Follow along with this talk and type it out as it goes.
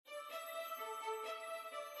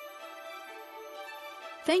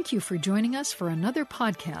Thank you for joining us for another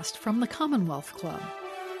podcast from the Commonwealth Club.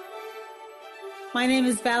 My name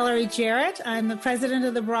is Valerie Jarrett. I'm the president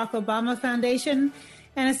of the Barack Obama Foundation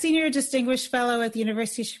and a senior distinguished fellow at the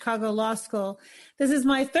University of Chicago Law School. This is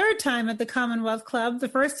my third time at the Commonwealth Club, the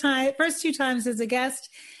first two times as a guest,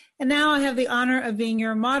 and now I have the honor of being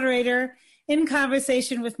your moderator in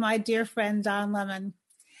conversation with my dear friend Don Lemon.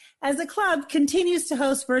 As the club continues to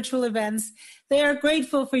host virtual events, they are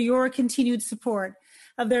grateful for your continued support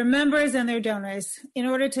of their members and their donors. In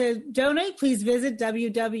order to donate, please visit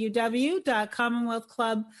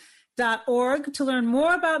www.commonwealthclub.org to learn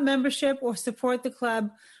more about membership or support the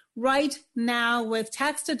club right now with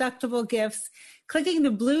tax-deductible gifts, clicking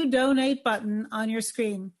the blue donate button on your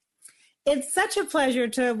screen. It's such a pleasure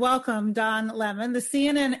to welcome Don Lemon, the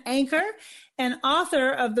CNN anchor and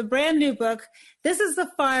author of the brand new book, This is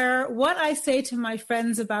the Fire, What I Say to My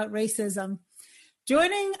Friends About Racism.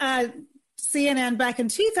 Joining CNN back in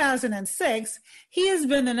 2006, he has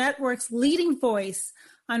been the network's leading voice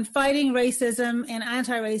on fighting racism and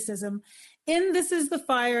anti-racism. In This is the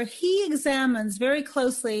Fire, he examines very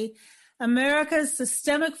closely America's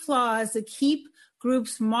systemic flaws that keep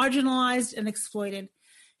groups marginalized and exploited.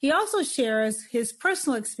 He also shares his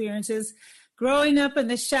personal experiences growing up in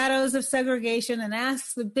the shadows of segregation and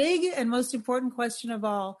asks the big and most important question of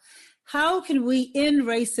all: how can we end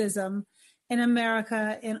racism in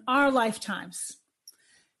America in our lifetimes?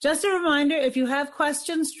 Just a reminder, if you have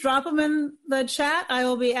questions, drop them in the chat. I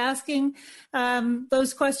will be asking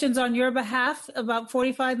those questions on your behalf about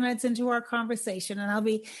 45 minutes into our conversation, and I'll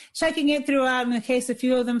be checking it throughout in case a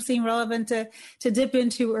few of them seem relevant to dip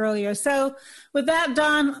into earlier. So with that,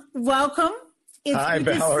 Don, welcome. It's Hi,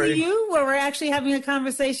 good Valerie. to see you where we're actually having a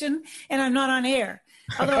conversation and I'm not on air.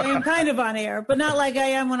 Although I am kind of on air, but not like I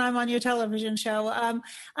am when I'm on your television show.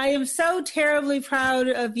 I am so terribly proud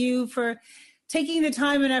of you for taking the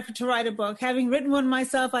time and effort to write a book. Having written one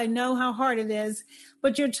myself, I know how hard it is,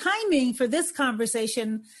 but your timing for this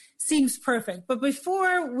conversation seems perfect. But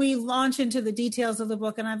before we launch into the details of the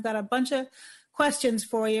book, and I've got a bunch of questions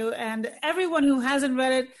for you, and everyone who hasn't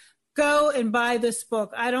read it, go and buy this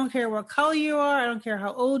book. I don't care what color you are. I don't care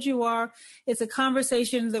how old you are. It's a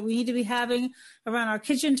conversation that we need to be having around our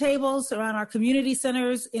kitchen tables, around our community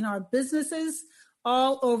centers, in our businesses,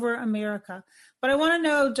 all over America. But I want to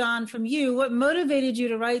know, Don, from you, what motivated you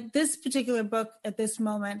to write this particular book at this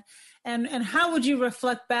moment? And how would you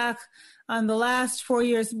reflect back on the last 4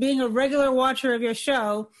 years? Being a regular watcher of your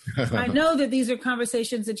show, I know that these are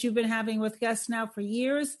conversations that you've been having with guests now for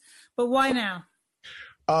years, but why now?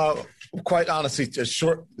 Quite honestly,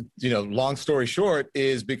 long story short,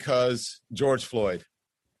 is because George Floyd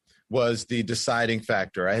was the deciding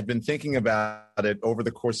factor. I had been thinking about it over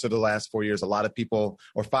the course of the last 4 years. 5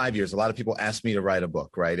 years, a lot of people asked me to write a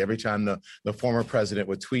book, right? Every time the former president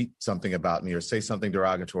would tweet something about me or say something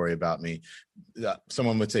derogatory about me,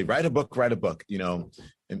 someone would say, write a book,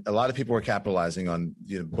 and a lot of people were capitalizing on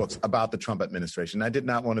books about the Trump administration. I did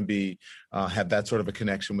not want to have that sort of a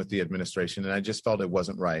connection with the administration, and I just felt it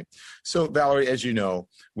wasn't right. So, Valerie, as you know,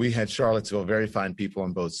 we had Charlottesville, very fine people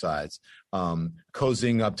on both sides,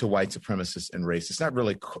 cozying up to white supremacists and racists, not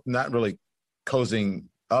really cozying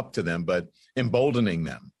up to them, but emboldening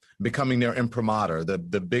them, becoming their imprimatur, the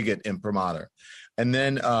bigot imprimatur. And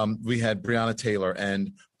then we had Breonna Taylor,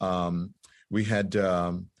 and we had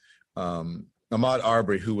Ahmaud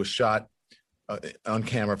Arbery, who was shot on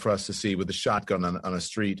camera for us to see with a shotgun on a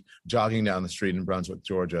street, jogging down the street in Brunswick,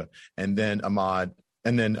 Georgia. And then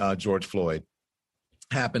George Floyd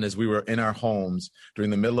happened as we were in our homes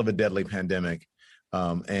during the middle of a deadly pandemic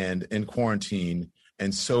and in quarantine.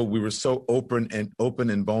 And so we were so open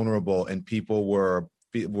and vulnerable, and people were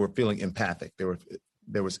feeling empathic.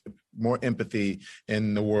 There was more empathy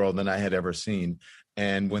in the world than I had ever seen.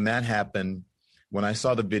 And when that happened, when I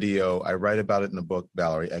saw the video, I write about it in the book,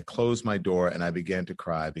 Valerie, I closed my door and I began to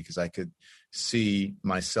cry because I could see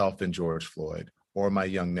myself in George Floyd, or my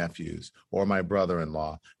young nephews, or my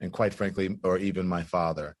brother-in-law, and quite frankly, or even my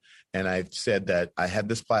father. And I said that I had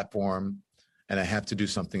this platform and I have to do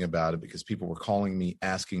something about it, because people were calling me,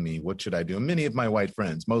 asking me, what should I do? And many of my white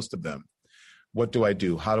friends, most of them, what do I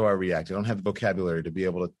do? How do I react? I don't have the vocabulary to be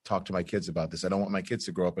able to talk to my kids about this. I don't want my kids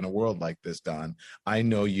to grow up in a world like this, Don. I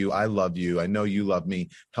know you. I love you. I know you love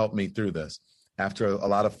me. Help me through this. After a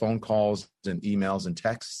lot of phone calls and emails and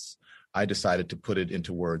texts, I decided to put it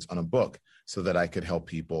into words on a book so that I could help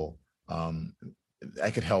people.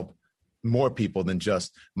 I could help more people than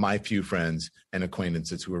just my few friends and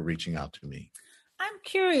acquaintances who are reaching out to me. I'm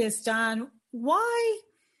curious, Don, why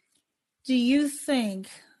do you think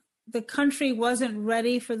the country wasn't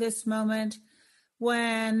ready for this moment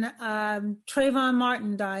when Trayvon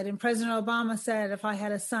Martin died and President Obama said, if I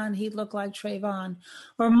had a son, he'd look like Trayvon,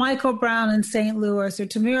 or Michael Brown in St. Louis, or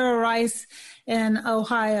Tamir Rice in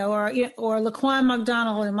Ohio, or Laquan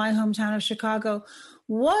McDonald in my hometown of Chicago.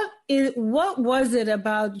 What was it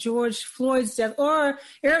about George Floyd's death, or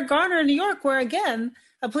Eric Garner in New York, where again,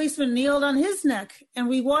 a policeman kneeled on his neck and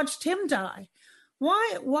we watched him die?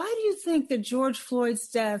 Why do you think that George Floyd's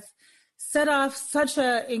death set off such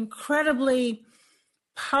an incredibly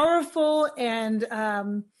powerful and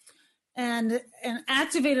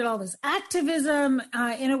activated all this activism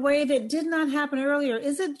in a way that did not happen earlier?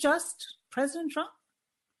 Is it just President Trump?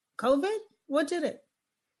 COVID? What did it?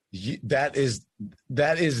 That is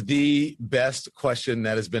the best question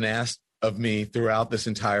that has been asked of me throughout this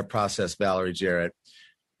entire process, Valerie Jarrett.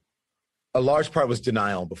 A large part was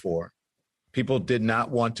denial before. People did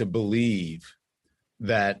not want to believe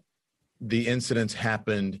that the incidents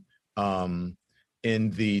happened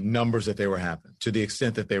in the numbers that they were happening, to the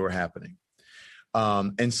extent that they were happening.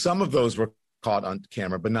 And some of those were caught on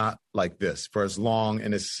camera, but not like this for as long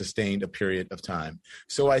and as sustained a period of time.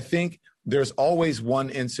 So I think there's always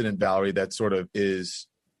one incident, Valerie, that sort of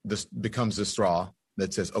becomes the straw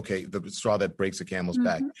that says, okay, the straw that breaks the camel's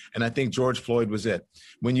back. And I think George Floyd was it.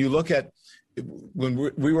 When you look at,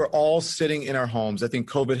 when we were all sitting in our homes, I think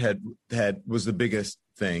COVID was the biggest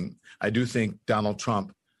thing. I do think Donald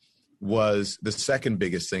Trump was the second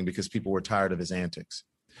biggest thing, because people were tired of his antics,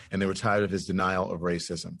 and they were tired of his denial of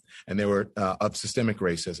racism, and they were of systemic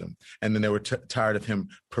racism. And then they were tired of him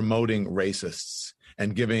promoting racists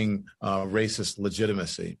and giving racist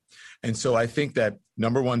legitimacy. And so I think that,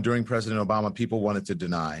 number one, during President Obama, people wanted to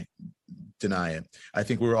deny it. I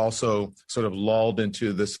think we were also sort of lulled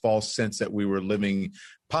into this false sense that we were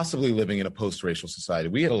possibly living in a post-racial society.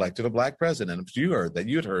 We had elected a Black president. You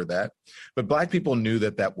had heard that, but Black people knew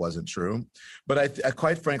that that wasn't true. But I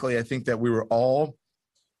quite frankly, I think that we were all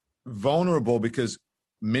vulnerable because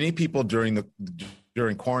many people during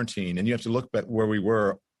quarantine, and you have to look at where we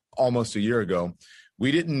were almost a year ago,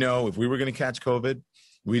 we didn't know if we were going to catch COVID.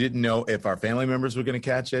 We didn't know if our family members were going to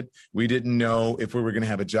catch it. We didn't know if we were going to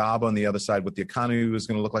have a job on the other side, what the economy was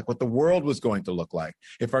going to look like, what the world was going to look like,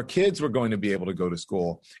 if our kids were going to be able to go to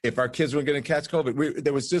school, if our kids were going to catch COVID.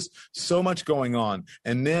 There was just so much going on.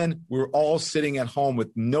 And then we were all sitting at home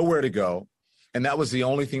with nowhere to go. And that was the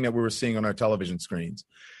only thing that we were seeing on our television screens.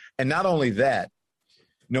 And not only that,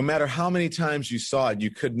 no matter how many times you saw it,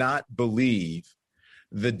 you could not believe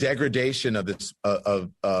the degradation of this,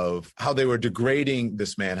 of how they were degrading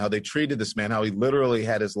this man, how they treated this man, how he literally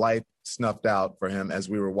had his life snuffed out for him as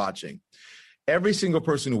we were watching. Every single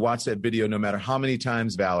person who watched that video, no matter how many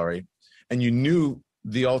times, Valerie, and you knew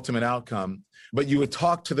the ultimate outcome, but you would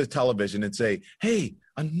talk to the television and say, hey,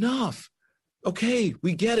 enough. Okay,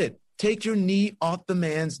 we get it. Take your knee off the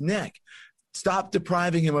man's neck. Stop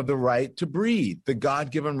depriving him of the right to breathe, the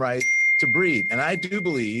God-given right to breathe. And I do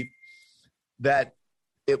believe that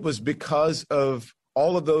it was because of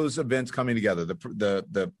all of those events coming together,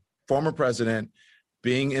 the former president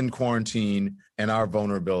being in quarantine and our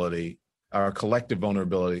vulnerability, our collective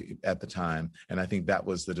vulnerability at the time. And I think that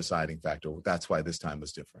was the deciding factor. That's why this time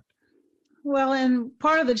was different. Well, and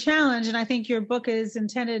part of the challenge, and I think your book is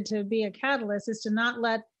intended to be a catalyst, is to not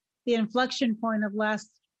let the inflection point of last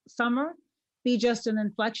summer be just an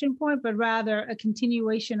inflection point, but rather a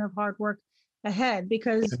continuation of hard work ahead.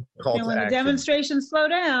 Because when the demonstrations slow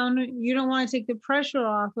down, you don't want to take the pressure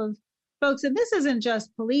off of folks. And this isn't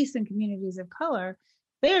just police and communities of color.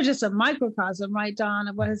 They are just a microcosm, right, Don,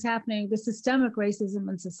 of what is happening, the systemic racism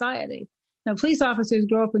in society. Now, police officers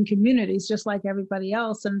grow up in communities just like everybody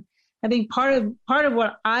else. And I think part of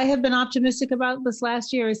what I have been optimistic about this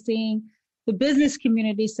last year is seeing the business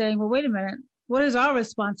community saying, well, wait a minute, what is our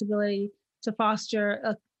responsibility to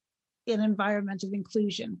foster an environment of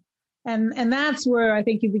inclusion? And that's where I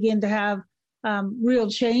think you begin to have real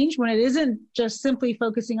change, when it isn't just simply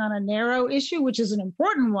focusing on a narrow issue, which is an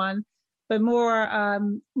important one, but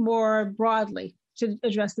more broadly to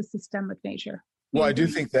address the systemic nature. Well, I do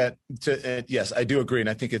think that, yes, I do agree. And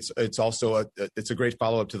I think it's also it's a great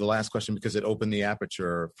follow-up to the last question, because it opened the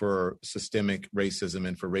aperture for systemic racism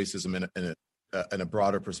and for racism in a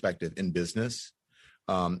broader perspective in business,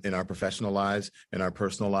 in our professional lives, in our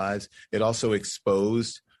personal lives. It also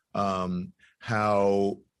exposed how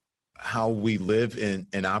we live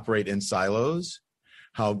and operate in silos,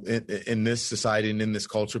 how in this society and in this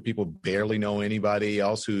culture, people barely know anybody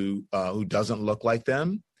else who doesn't look like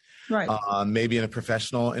them. Right. Maybe in a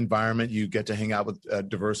professional environment, you get to hang out with a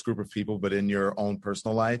diverse group of people, but in your own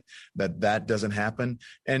personal life, that doesn't happen.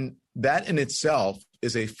 And that in itself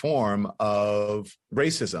is a form of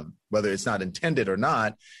racism, whether it's not intended or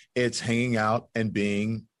not. It's hanging out and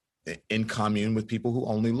being in commune with people who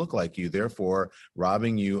only look like you, therefore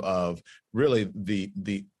robbing you of really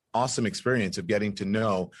the awesome experience of getting to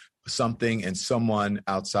know something and someone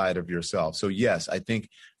outside of yourself. So yes, I think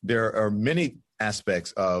there are many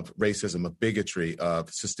aspects of racism, of bigotry,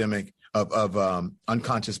 of systemic, of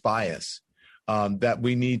unconscious bias that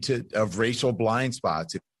we need to, of racial blind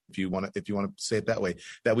spots, if you want to say it that way,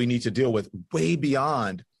 that we need to deal with way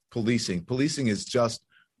beyond policing. Policing is just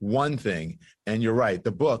one thing. And you're right.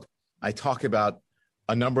 The book, I talk about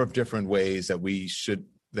a number of different ways that we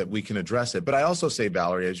can address it. But I also say,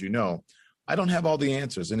 Valerie, as you know, I don't have all the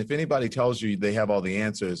answers. And if anybody tells you they have all the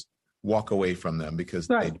answers, walk away from them, because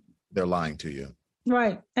they're lying to you.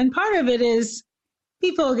 Right. And part of it is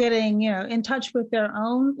people getting, in touch with their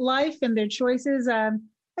own life and their choices.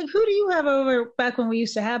 Like, who do you have over, back when we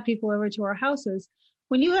used to have people over to our houses?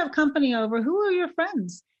 When you have company over, who are your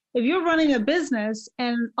friends? If you're running a business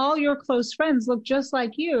and all your close friends look just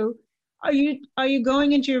like you, are you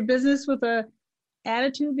going into your business with a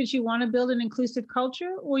attitude that you want to build an inclusive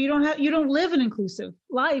culture? Well, you don't live an inclusive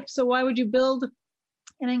life, so why would you build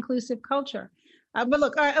an inclusive culture? But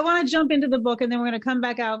look, all right, I want to jump into the book, and then we're going to come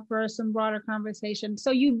back out for some broader conversation.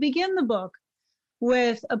 So you begin the book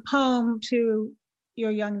with a poem to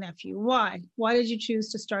your young nephew. Why? Why did you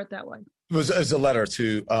choose to start that way? It was a letter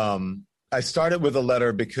to. I started with a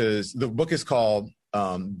letter because the book is called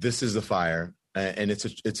 "This Is the Fire." And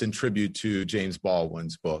it's in tribute to James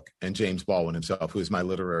Baldwin's book, and James Baldwin himself, who is my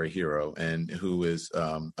literary hero and who is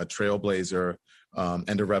a trailblazer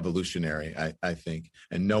and a revolutionary, I think.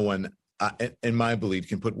 And no one, in my belief,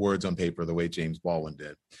 can put words on paper the way James Baldwin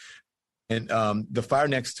did. And The Fire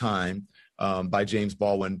Next Time by James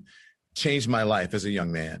Baldwin changed my life as a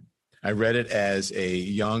young man. I read it as a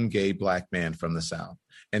young gay Black man from the South.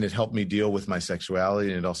 And it helped me deal with my sexuality,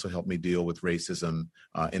 and it also helped me deal with racism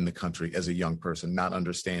in the country as a young person, not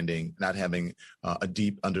having a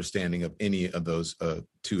deep understanding of any of those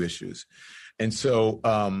two issues. And so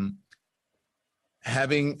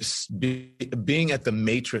being at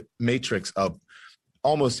the matrix of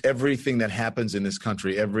almost everything that happens in this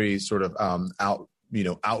country, every sort of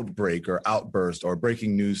outbreak or outburst or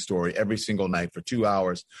breaking news story every single night for 2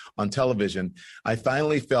 hours on television, I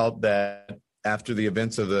finally felt that after the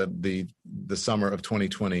events of the summer of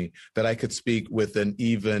 2020, that I could speak with an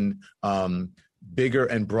even bigger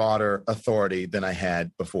and broader authority than I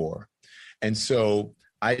had before. And so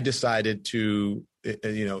I decided to,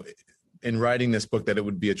 in writing this book, that it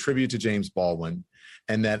would be a tribute to James Baldwin,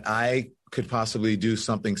 and that I could possibly do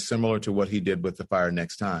something similar to what he did with The Fire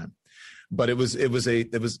Next Time. But it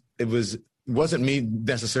wasn't me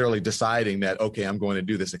necessarily deciding that, okay, I'm going to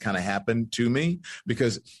do this. It kind of happened to me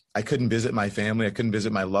because I couldn't visit my family. I couldn't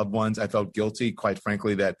visit my loved ones. I felt guilty, quite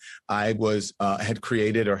frankly, that I had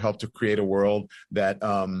created or helped to create a world that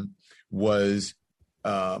was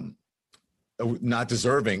not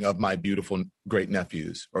deserving of my beautiful great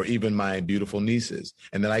nephews or even my beautiful nieces,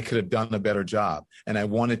 and that I could have done a better job. And I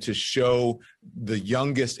wanted to show the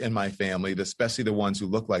youngest in my family, especially the ones who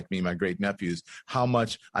look like me, my great nephews, how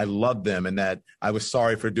much I loved them, and that I was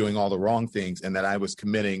sorry for doing all the wrong things, and that I was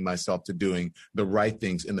committing myself to doing the right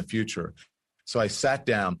things in the future. So I sat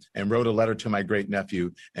down and wrote a letter to my great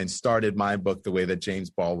nephew and started my book the way that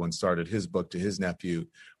James Baldwin started his book to his nephew,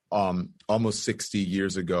 almost 60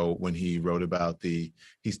 years ago, when he wrote about it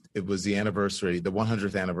was the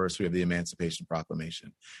 100th anniversary of the Emancipation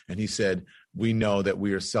Proclamation. And he said, we know that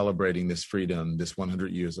we are celebrating this freedom, this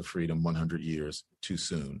 100 years of freedom, 100 years too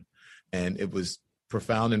soon. And it was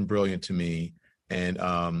profound and brilliant to me. And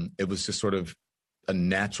it was just sort of a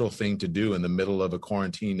natural thing to do in the middle of a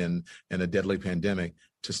quarantine and a deadly pandemic,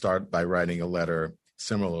 to start by writing a letter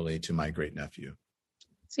similarly to my great nephew.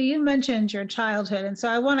 So you mentioned your childhood, and so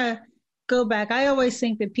I want to go back. I always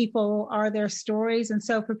think that people are their stories, and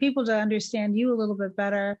so for people to understand you a little bit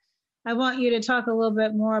better, I want you to talk a little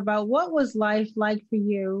bit more about what was life like for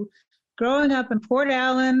you growing up in Port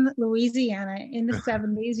Allen, Louisiana in the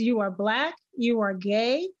 70s. You are Black, you are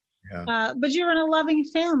gay, but you're in a loving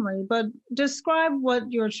family. But describe what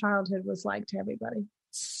your childhood was like to everybody.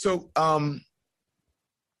 So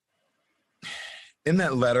in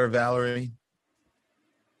that letter, Valerie,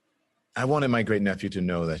 I wanted my great nephew to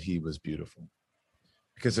know that he was beautiful,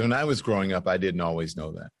 because when I was growing up, I didn't always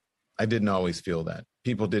know that. I didn't always feel that.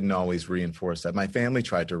 People didn't always reinforce that. My family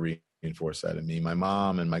tried to reinforce that in me. My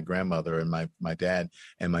mom and my grandmother and my dad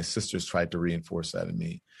and my sisters tried to reinforce that in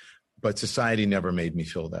me. But society never made me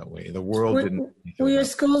feel that way. The world didn't. Were your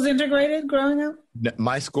schools integrated growing up?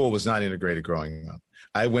 My school was not integrated growing up.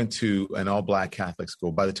 I went to an all-Black Catholic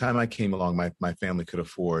school. By the time I came along, my family could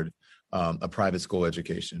afford a private school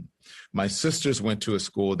education. My sisters went to a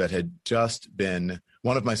school that had just been,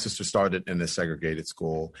 one of my sisters started in a segregated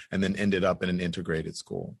school and then ended up in an integrated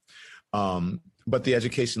school. But the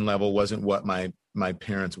education level wasn't what my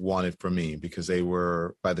parents wanted for me, because they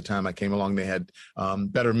were, by the time I came along, they had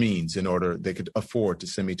better means in order, they could afford to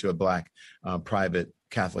send me to a Black private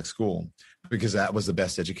Catholic school, because that was the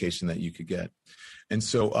best education that you could get. And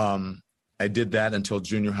so I did that until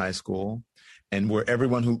junior high school, and where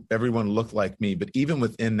everyone looked like me. But even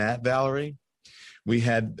within that, Valerie, we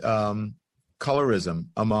had colorism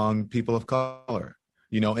among people of color.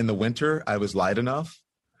 You know, in the winter, I was light enough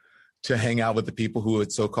to hang out with the people who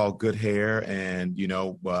had so-called good hair, and, you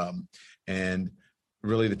know, and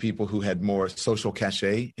really the people who had more social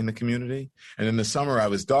cachet in the community. And in the summer, I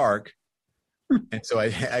was dark. And so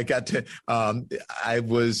I got to,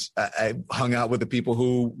 I hung out with the people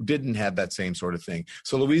who didn't have that same sort of thing.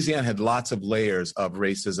 So Louisiana had lots of layers of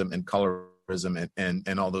racism and colorism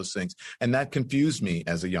and all those things. And that confused me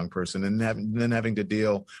as a young person, and then having to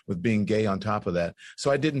deal with being gay on top of that. So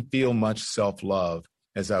I didn't feel much self-love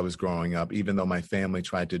as I was growing up, even though my family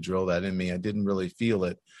tried to drill that in me. I didn't really feel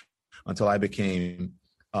it until I became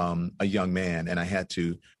a young man, and I had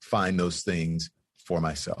to find those things for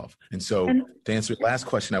myself. And so to answer your last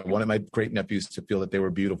question, I wanted my great nephews to feel that they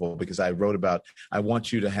were beautiful, because I wrote about, I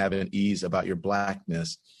want you to have an ease about your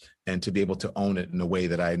Blackness and to be able to own it in a way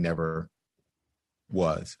that I never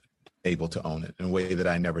was able to own it, in a way that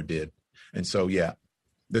I never did. And so, yeah,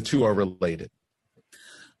 the two are related.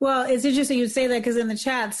 Well, it's interesting you say that, because in the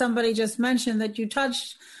chat, somebody just mentioned that you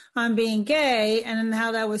touched on being gay and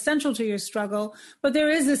how that was central to your struggle. But there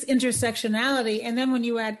is this intersectionality. And then when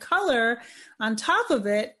you add color on top of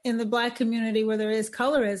it in the Black community where there is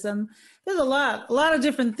colorism, there's a lot of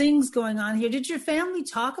different things going on here. Did your family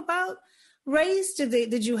talk about race? Did they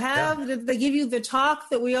give you the talk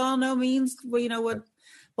that we all know means, you know, what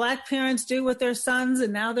Black parents do with their sons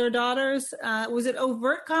and now their daughters? Was it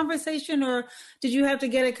overt conversation, or did you have to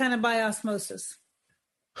get it kind of by osmosis?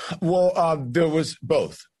 Well, there was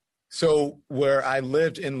both. So where I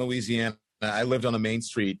lived in Louisiana, I lived on a main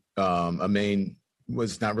street.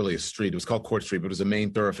 Was not really a street. It was called Court Street, but it was a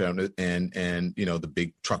main thoroughfare, and you know, the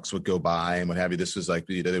big trucks would go by and what have you. This was like,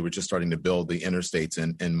 you know, they were just starting to build the interstates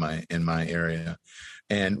in my area,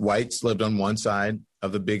 and whites lived on one side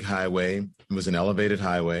of the big highway. It was an elevated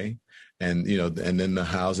highway, and you know, and then the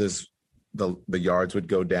houses, the yards would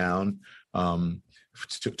go down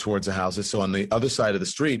towards the houses. So on the other side of the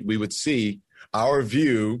street, we would see, our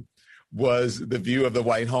view was the view of the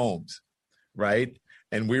white homes, right?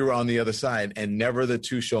 And we were on the other side, and never the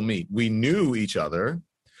two shall meet. We knew each other.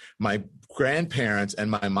 My grandparents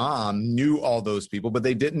and my mom knew all those people, but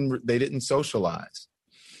they didn't socialize.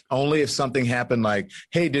 Only if something happened like,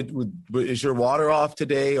 hey, is your water off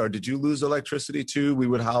today? Or did you lose electricity too? We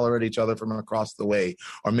would holler at each other from across the way.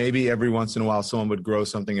 Or maybe every once in a while, someone would grow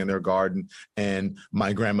something in their garden, and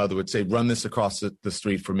my grandmother would say, run this across the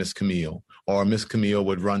street for Miss Camille. Or Miss Camille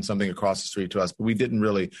would run something across the street to us, but we didn't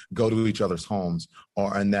really go to each other's homes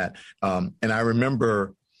or in that. And I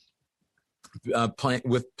remember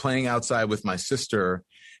playing outside with my sister,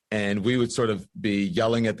 and we would sort of be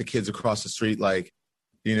yelling at the kids across the street, like,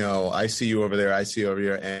 you know, I see you over there, I see you over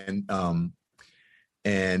here.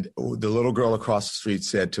 And the little girl across the street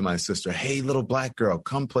said to my sister, hey, little black girl,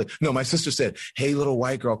 come play. No, my sister said, hey, little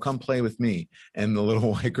white girl, come play with me. And the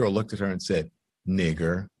little white girl looked at her and said,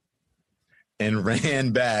 nigger, and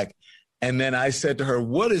ran back. And then I said to her,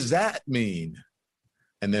 what does that mean?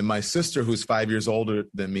 And then my sister, who's 5 years older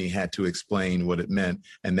than me, had to explain what it meant.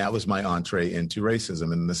 And that was my entree into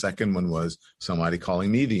racism. And the second one was somebody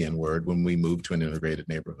calling me the N-word when we moved to an integrated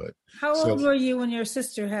neighborhood. How old were you when your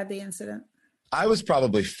sister had the incident? I was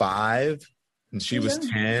probably 5 and she was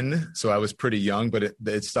 10. So I was pretty young, but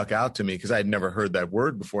it stuck out to me because I had never heard that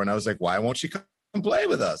word before. And I was like, why won't she come play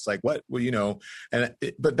with us? Like, what? Well, you know,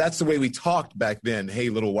 but that's the way we talked back then. Hey,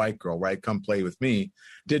 little white girl, right? Come play with me.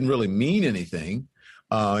 Didn't really mean anything.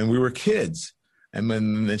 And we were kids. And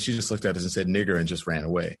then she just looked at us and said nigger and just ran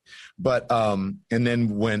away. But and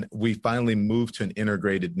then when we finally moved to an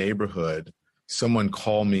integrated neighborhood, someone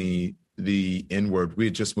called me the N-word. We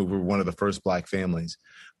had just moved. We were one of the first Black families.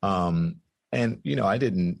 And, you know, I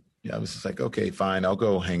was just like, okay, fine. I'll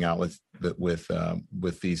go hang out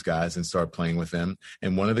with these guys and start playing with them.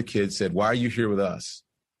 And one of the kids said, why are you here with us?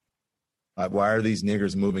 Why are these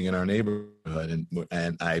niggers moving in our neighborhood?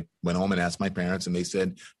 And I went home and asked my parents, and they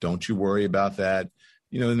said, don't you worry about that.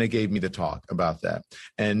 then they gave me the talk about that.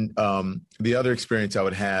 And the other experience I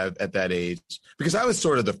would have at that age, because I was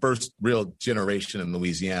sort of the first real generation in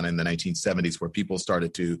Louisiana in the 1970s where people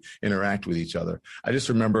started to interact with each other. I just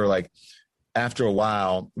remember, like, after a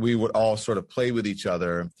while, we would all sort of play with each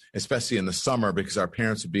other, especially in the summer, because our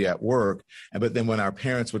parents would be at work. But then when our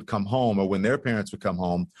parents would come home, or when their parents would come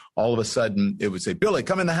home, all of a sudden it would say, "Billy,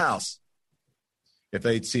 come in the house," if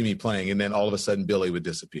they'd see me playing. And then all of a sudden Billy would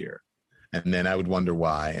disappear. And then I would wonder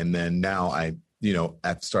why. And then now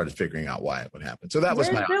I've started figuring out why it would happen. So that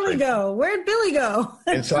was my Billy go? Where'd Billy go?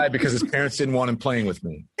 Inside, because his parents didn't want him playing with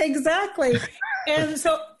me. Exactly. And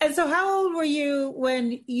so how old were you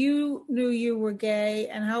when you knew you were gay,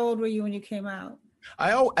 and how old were you when you came out?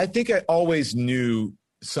 I think I always knew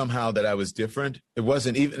somehow that I was different. It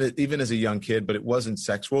wasn't even as a young kid, but it wasn't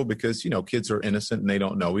sexual, because, kids are innocent and they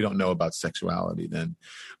don't know. We don't know about sexuality then.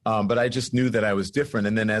 But I just knew that I was different.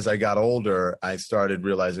 And then as I got older, I started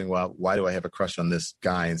realizing, well, why do I have a crush on this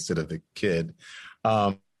guy instead of the kid?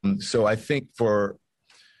 So I think for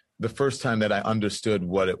the first time that I understood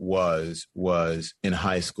what it was in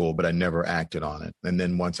high school, but I never acted on it. And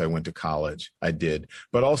then once I went to college, I did.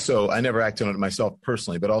 But also, I never acted on it myself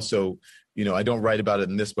personally, but also, I don't write about it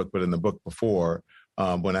in this book, but in the book before,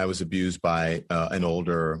 when I was abused by an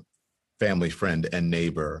older family friend and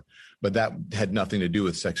neighbor. But that had nothing to do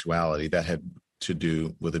with sexuality. That had to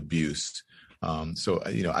do with abuse. So,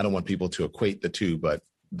 I don't want people to equate the two, but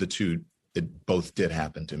the two, both did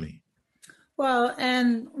happen to me. Well,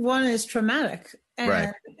 and one is traumatic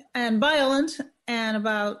and violent, and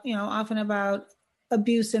often about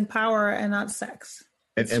abuse and power and not sex.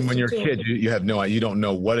 And when you're a kid, you have you don't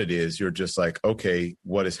know what it is. You're just like, okay,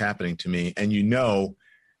 what is happening to me? And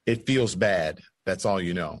it feels bad. That's all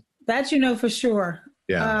you know. That for sure.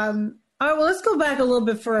 Yeah. All right, well, let's go back a little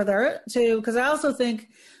bit further because I also think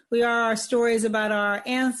we are our stories about our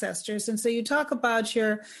ancestors. And so you talk about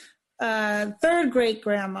your third great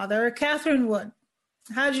grandmother, Catherine Wood.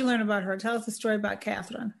 How did you learn about her? Tell us the story about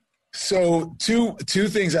Catherine. So two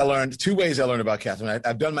ways I learned about Catherine.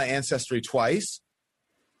 I've done my ancestry twice.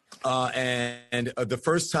 And the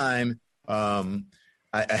first time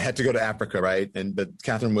I had to go to Africa, right? But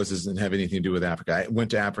Catherine Woods doesn't have anything to do with Africa. I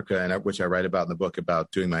went to Africa, which I write about in the book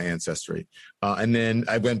about doing my ancestry. And then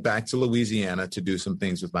I went back to Louisiana to do some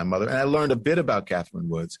things with my mother. And I learned a bit about Catherine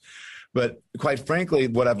Woods. But quite frankly,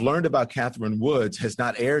 what I've learned about Catherine Woods has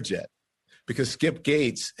not aired yet, because Skip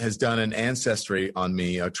Gates has done an ancestry on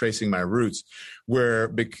me, tracing my roots,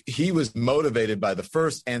 where he was motivated by the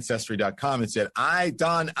first Ancestry.com and said, I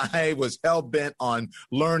was hell-bent on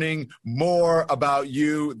learning more about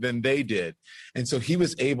you than they did. And so he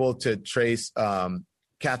was able to trace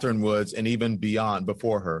Catherine Woods and even beyond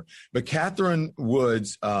before her. But Catherine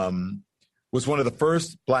Woods was one of the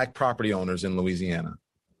first Black property owners in Louisiana.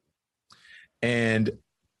 And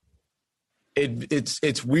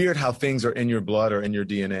it's weird how things are in your blood or in your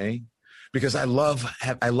DNA, because I love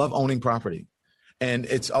owning property. And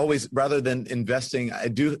it's always, rather than investing, I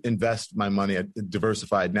do invest my money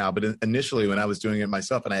diversified now. But initially, when I was doing it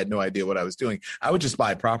myself and I had no idea what I was doing, I would just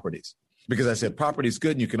buy properties, because I said, property is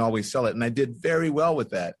good and you can always sell it. And I did very well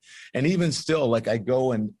with that. And even still, like, I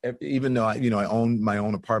go, and even though I own my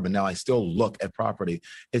own apartment now, I still look at property.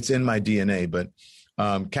 It's in my DNA. But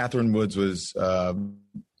Catherine Woods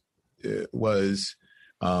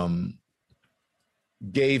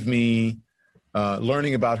gave me,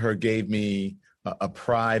 learning about her gave me a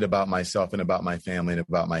pride about myself and about my family and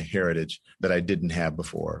about my heritage that I didn't have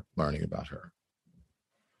before learning about her.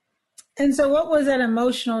 And so what was that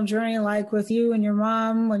emotional journey like with you and your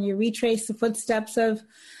mom when you retraced the footsteps of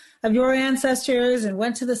your ancestors and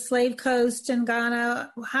went to the slave coast in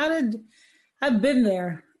Ghana? I've been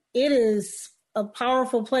there. It is a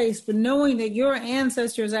powerful place, but knowing that your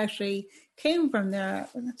ancestors actually came from there,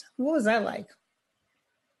 what was that like?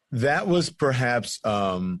 That was perhaps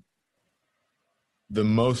the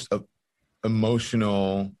most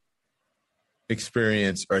emotional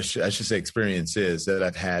experience, or I should say experiences, that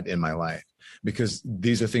I've had in my life, because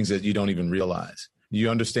these are things that you don't even realize. You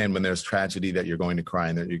understand when there's tragedy that you're going to cry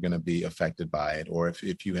and that you're going to be affected by it, or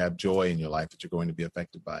if you have joy in your life that you're going to be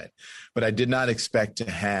affected by it. But I did not expect to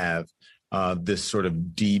have this sort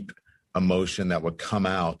of deep emotion that would come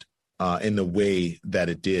out in the way that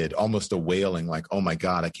it did, almost a wailing, like, oh my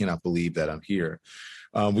God, I cannot believe that I'm here.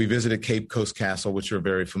 We visited Cape Coast Castle, which you're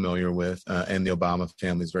very familiar with, and the Obama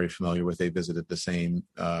family is very familiar with. They visited the same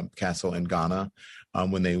castle in Ghana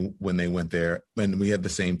when they went there, and we had the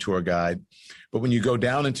same tour guide. But when you go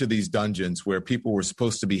down into these dungeons where people were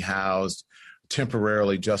supposed to be housed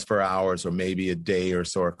temporarily just for hours or maybe a day or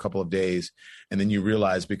so, or a couple of days. And then you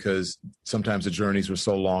realize, because sometimes the journeys were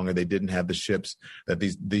so long or they didn't have the ships, that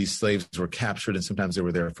these slaves were captured, and sometimes they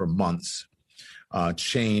were there for months,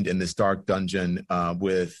 chained in this dark dungeon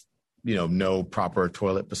with, no proper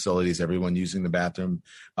toilet facilities, everyone using the bathroom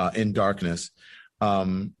in darkness.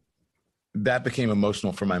 That became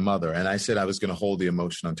emotional for my mother. And I said I was going to hold the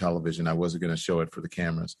emotion on television. I wasn't going to show it for the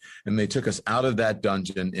cameras. And they took us out of that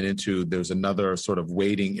dungeon and there's another sort of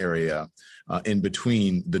waiting area in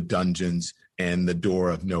between the dungeons and the door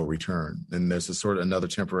of no return. And there's a sort of another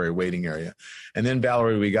temporary waiting area. And then,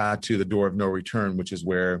 Valerie, we got to the door of no return, which is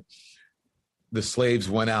where the slaves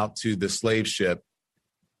went out to the slave ship,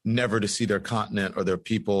 never to see their continent or their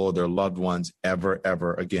people, their loved ones ever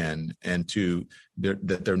again, and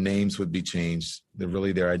that their names would be changed, that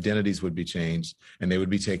really their identities would be changed, and they would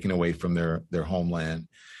be taken away from their homeland.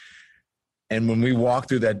 And when we walked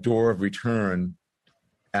through that door of return,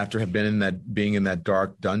 after being in that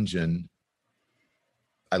dark dungeon,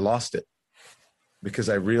 I lost it, because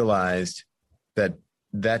I realized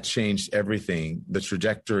that changed everything, the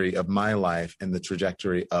trajectory of my life and the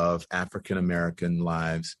trajectory of African-American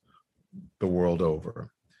lives the world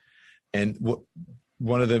over. And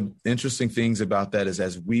one of the interesting things about that is,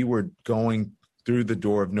 as we were going through the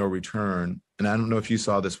door of no return, and I don't know if you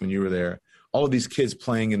saw this when you were there, all of these kids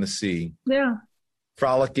playing in the sea,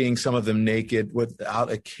 frolicking, some of them naked,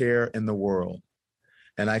 without a care in the world.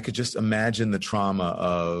 And I could just imagine the trauma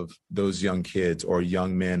of those young kids, or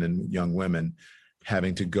young men and young women,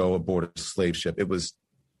 having to go aboard a slave ship. It was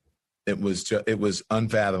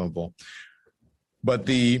unfathomable. But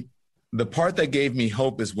the part that gave me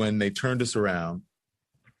hope is when they turned us around.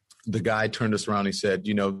 The guy turned us around. He said,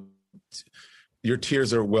 your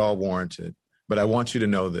tears are well warranted, but I want you to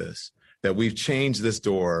know this, that we've changed this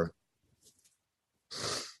door.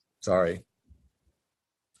 Sorry.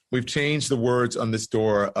 We've changed the words on this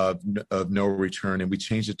door of no return, and we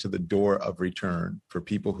changed it to the door of return for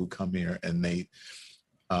people who come here, and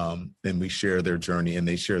we share their journey, and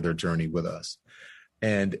they share their journey with us.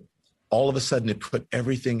 And all of a sudden, it put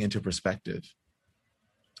everything into perspective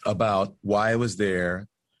about why I was there,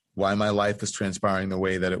 why my life was transpiring the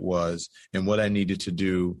way that it was, and what I needed to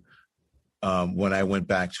do when I went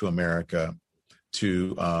back to America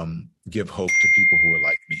to give hope to people who were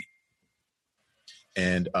like me.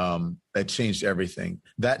 And that changed everything.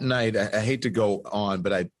 That night, I hate to go on,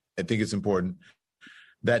 but I think it's important.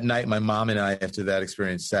 That night, my mom and I, after that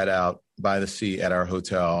experience, sat out by the sea at our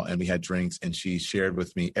hotel, and we had drinks, and she shared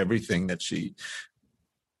with me everything that she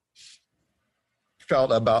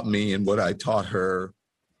felt about me and what I taught her,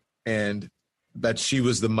 and that she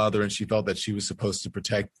was the mother, and she felt that she was supposed to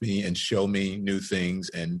protect me and show me new things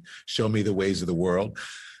and show me the ways of the world,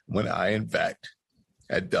 when I, in fact,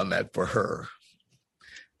 had done that for her.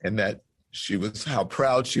 And that how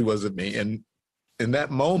proud she was of me. And in that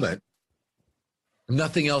moment,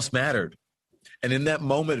 nothing else mattered. And in that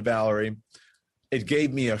moment, Valerie, it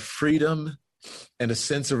gave me a freedom and a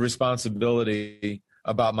sense of responsibility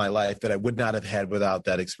about my life that I would not have had without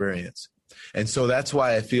that experience. And so that's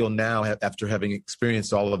why I feel now, after having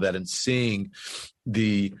experienced all of that and seeing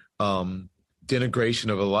the denigration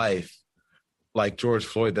of a life like George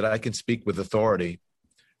Floyd, that I can speak with authority,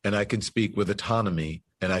 and I can speak with autonomy,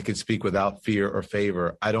 and I can speak without fear or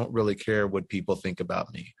favor. I don't really care what people think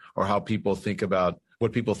about me, or what people think about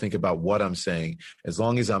what I'm saying, as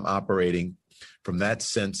long as I'm operating from that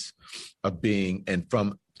sense of being and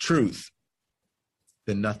from truth,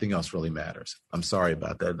 then nothing else really matters. I'm sorry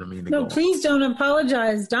about that. No, please don't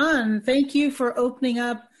apologize, Don. Thank you for opening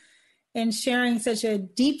up and sharing such a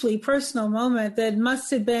deeply personal moment that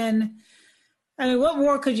must have been, what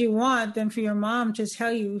more could you want than for your mom to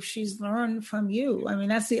tell you she's learned from you?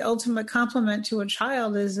 That's the ultimate compliment to a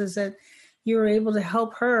child, is that you were able to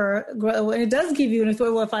help her grow. And it does give you an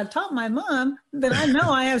authority. Well, if I taught my mom, then I know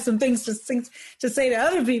I have some things to say to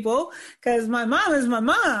other people, because my mom is my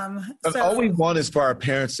mom. But all we want is for our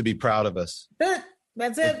parents to be proud of us.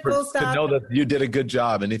 That's it. Full stop. To know that you did a good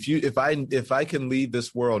job. And if I can leave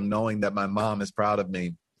this world knowing that my mom is proud of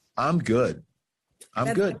me, I'm good.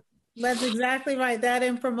 I'm good. That's exactly right. That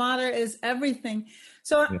imprimatur is everything.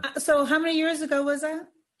 So how many years ago was that?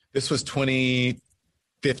 This was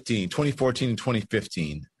 2014 and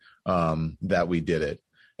 2015 that we did it.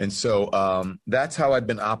 And so that's how I've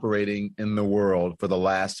been operating in the world for the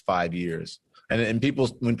last 5 years. And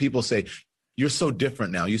when people say, you're so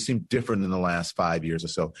different now, you seem different in the last 5 years or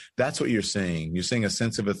so, that's what you're saying. You're saying a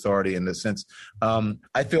sense of authority in the sense,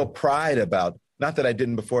 I feel pride about, not that I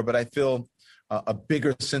didn't before, but I feel a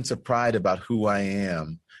bigger sense of pride about who I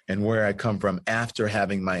am and where I come from after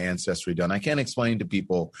having my ancestry done. I can't explain to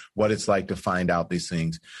people what it's like to find out these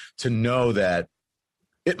things, to know that,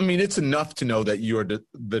 it's enough to know that you're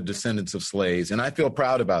the descendants of slaves, and I feel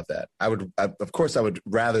proud about that. Of course, I would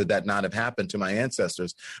rather that not have happened to my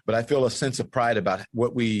ancestors, but I feel a sense of pride about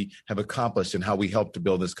what we have accomplished and how we helped to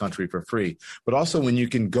build this country for free. But also when you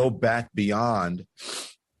can go back beyond,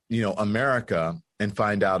 America and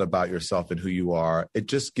find out about yourself and who you are, it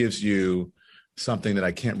just gives you something that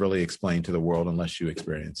I can't really explain to the world unless you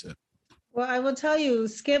experience it. Well, I will tell you,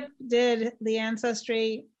 Skip did the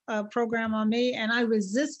Ancestry program on me, and I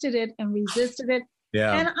resisted it.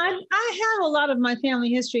 Yeah. And I have a lot of my family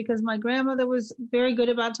history because my grandmother was very good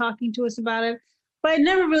about talking to us about it, but I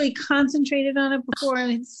never really concentrated on it before.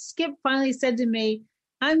 And Skip finally said to me,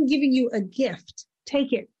 "I'm giving you a gift.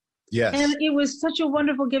 Take it." Yes. And it was such a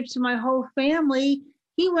wonderful gift to my whole family.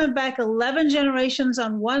 He went back 11 generations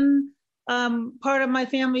on one part of my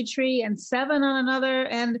family tree and 7 on another.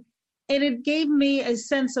 And it gave me a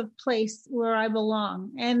sense of place where I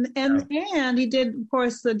belong. And he did, of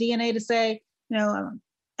course, the DNA to say, I'm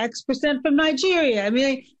X% from Nigeria. I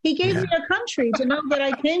mean, he gave me a country to know that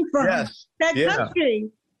I came from that country.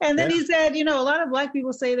 And then he said, a lot of Black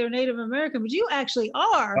people say they're Native American, but you actually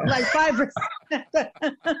are like 5%.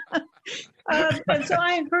 And so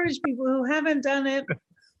I encourage people who haven't done it,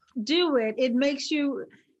 do it. It makes your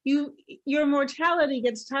mortality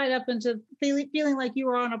gets tied up into feeling like you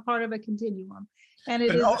are on a part of a continuum. And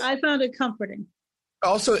I found it comforting.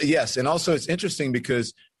 Also, yes. And also it's interesting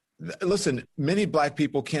because, listen, many Black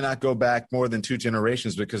people cannot go back more than 2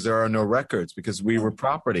 generations because there are no records, because we were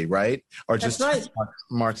property, right? Or just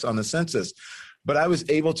marks on the census. But I was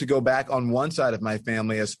able to go back on one side of my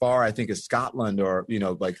family as far, I think, as Scotland or,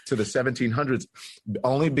 like to the 1700s,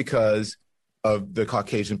 only because of the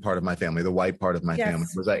Caucasian part of my family, the white part of my family,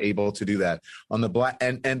 was I able to do that. On the Black,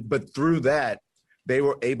 but through that, they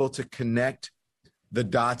were able to connect the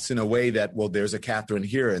dots in a way that, well, there's a Catherine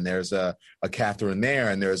here and there's a Catherine there,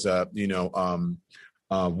 and there's a,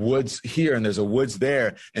 Woods here and there's a Woods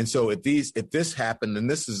there. And so if this happened, then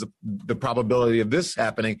this is the probability of this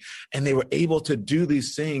happening. And they were able to do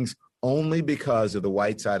these things only because of the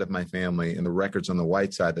white side of my family and the records on the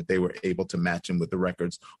white side, that they were able to match them with the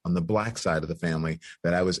records on the Black side of the family,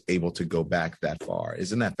 that I was able to go back that far.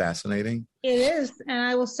 Isn't that fascinating? It is. And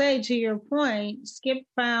I will say, to your point, Skip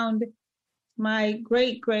found my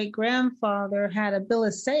great-great-grandfather had a bill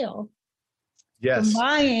of sale for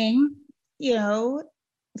buying,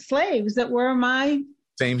 slaves that were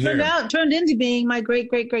turned into being my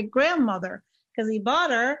great-great-great-grandmother, because he bought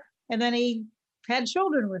her and then he had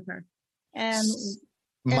children with her. And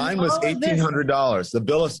mine was $1,800. The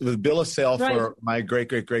bill of sale for my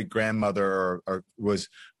great-great-great-grandmother was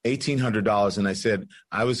 $1,800. And I said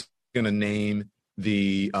I was going to name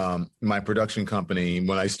my production company,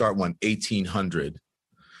 when I start one, 1,800,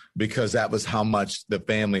 because that was how much the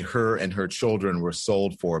family, her and her children, were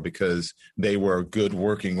sold for, because they were good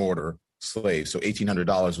working order slaves. So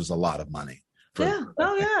 $1,800 was a lot of money.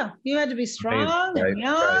 You had to be strong and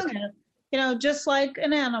young, and just like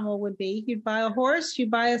an animal would be. You'd buy a horse, you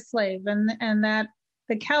buy a slave, and that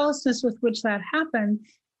the callousness with which that happened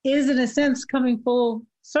is, in a sense, coming full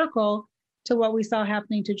circle to what we saw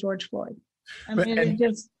happening to George Floyd. It's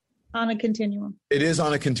just on a continuum. It is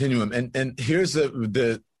on a continuum. And here's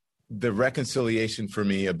the reconciliation for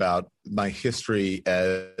me about my history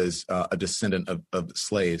as a descendant of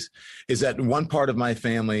slaves, is that one part of my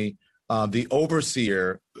family, the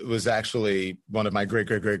overseer was actually one of my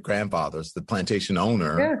great-great-great-grandfathers, the plantation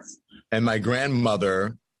owner. Yes. And my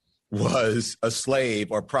grandmother was a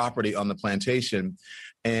slave or property on the plantation.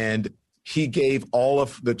 And he gave all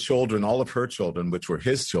of her children, which were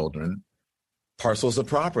his children, parcels of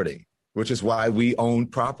property, which is why we own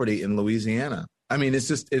property in Louisiana. I mean,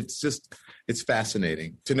 it's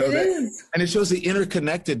fascinating to know that. And it shows the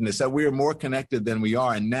interconnectedness, that we are more connected than we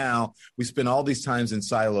are. And now we spend all this time in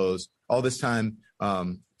silos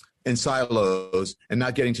and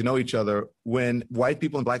not getting to know each other, when white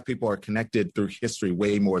people and Black people are connected through history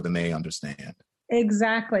way more than they understand.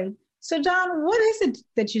 Exactly. So, Don, what is it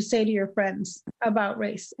that you say to your friends about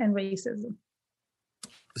race and racism?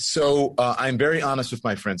 So I'm very honest with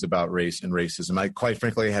my friends about race and racism. I, quite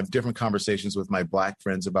frankly, have different conversations with my Black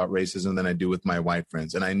friends about racism than I do with my white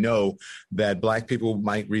friends. And I know that Black people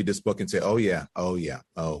might read this book and say, oh, yeah,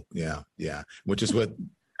 which is what,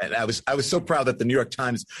 and I was so proud that the New York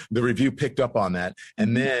Times, the review picked up on that.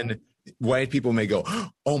 And then white people may go,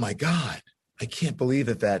 oh, my God, I can't believe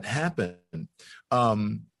that happened.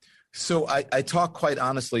 So I talk quite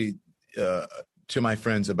honestly to my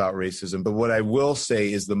friends about racism. But what I will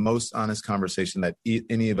say is the most honest conversation that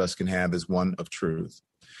any of us can have is one of truth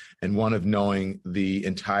and one of knowing the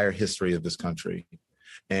entire history of this country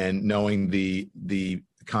and knowing the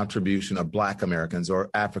contribution of Black Americans or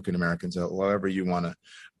African Americans, or whatever you want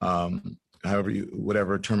to,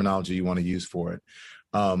 whatever terminology you want to use for it.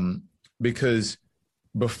 Because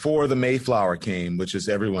before the Mayflower came, which is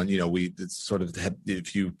everyone, we sort of have,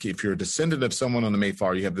 if you're a descendant of someone on the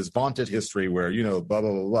Mayflower, you have this vaunted history where, blah, blah,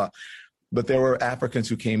 blah, blah. But there were Africans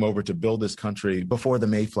who came over to build this country before the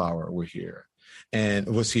Mayflower was here. And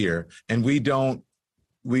before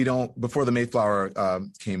the Mayflower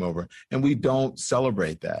came over, and we don't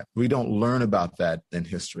celebrate that. We don't learn about that in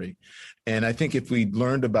history. And I think if we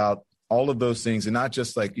learned about all of those things, and not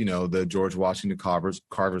just like, the George Washington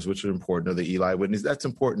carvers, which are important, or the Eli Whitneys, that's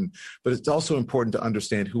important. But it's also important to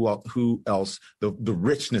understand who else, the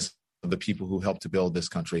richness of the people who helped to build this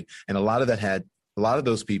country. And a lot of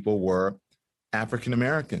those people were African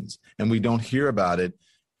Americans, and we don't hear about it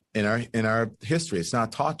in our history. It's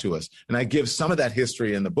not taught to us. And I give some of that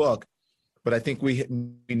history in the book, but I think we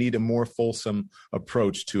need a more fulsome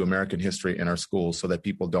approach to American history in our schools so that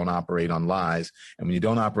people don't operate on lies. And when you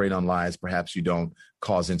don't operate on lies, perhaps you don't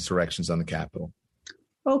cause insurrections on the Capitol.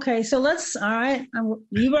 Okay, so all right,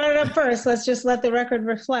 you brought it up first. Let's just let the record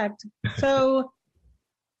reflect. So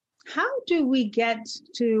how do we get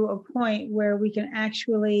to a point where we can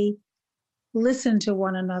actually listen to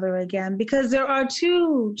one another again? Because there are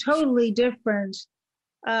two totally different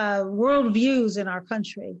worldviews in our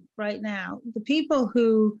country right now. The people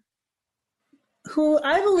who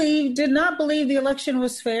I believe did not believe the election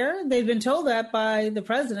was fair. They've been told that by the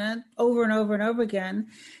president over and over and over again.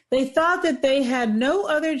 They thought that they had no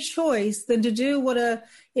other choice than to do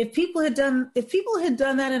if people had done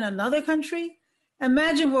that in another country,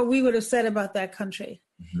 imagine what we would have said about that country.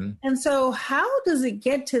 Mm-hmm. And so how does it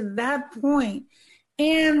get to that point?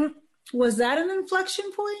 And was that an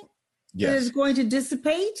inflection point? Yes. That is going to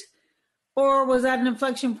dissipate? Or was that an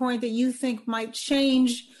inflection point that you think might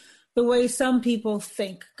change the way some people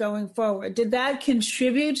think going forward? Did that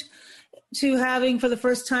contribute to having, for the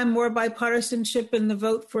first time, more bipartisanship in the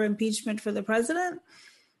vote for impeachment for the president?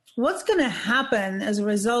 What's going to happen as a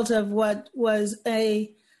result of what was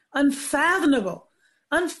a unfathomable?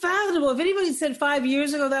 If anybody said 5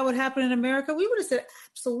 years ago that would happen in America, we would have said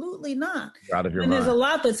absolutely not. Out of your mind. There's a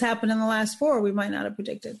lot that's happened in the last 4 we might not have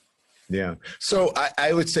predicted. Yeah. So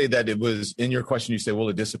I would say that it was, in your question, you say, will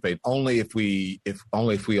it dissipate? Only if we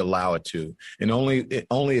allow it to, and only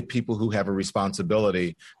if people who have a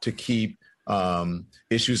responsibility to keep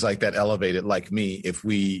issues like that elevated, like me, if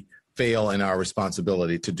we fail in our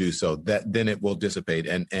responsibility to do so, then it will dissipate,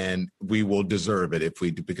 and we will deserve it if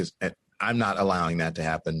we do, because I'm not allowing that to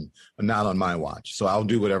happen, not on my watch. So I'll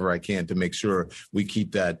do whatever I can to make sure we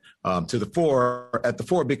keep that at the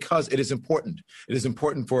fore, because it is important. It is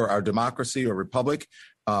important for our democracy or republic,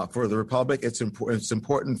 for the republic. It's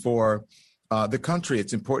important for the country.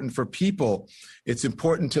 It's important for people. It's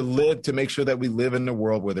important to make sure that we live in a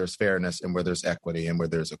world where there's fairness and where there's equity and where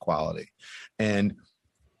there's equality. And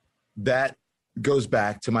that goes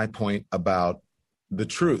back to my point about the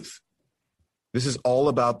truth. This is all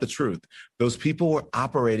about the truth. Those people were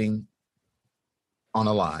operating on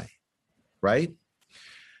a lie, right?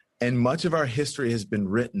 And much of our history has been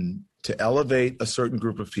written to elevate a certain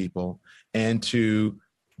group of people and to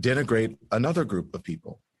denigrate another group of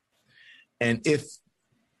people. And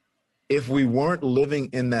if we weren't living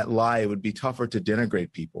in that lie, it would be tougher to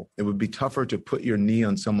denigrate people. It would be tougher to put your knee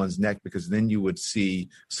on someone's neck, because then you would see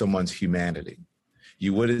someone's humanity.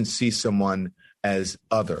 You wouldn't see someone as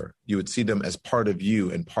other. You would see them as part of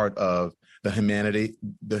you and part of the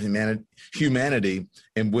humanity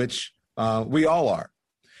in which we all are.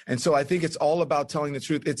 And so I think it's all about telling the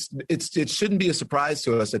truth. It shouldn't be a surprise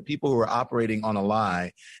to us that people who are operating on a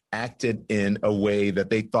lie acted in a way that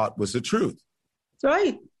they thought was the truth.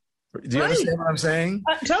 Right. Do you understand what I'm saying?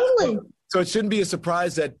 Totally. So it shouldn't be a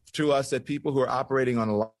surprise to us that people who are operating on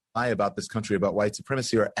a lie about this country, about white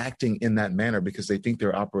supremacy, are acting in that manner because they think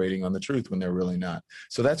they're operating on the truth when they're really not.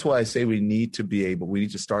 So that's why I say we need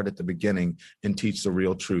to start at the beginning and teach the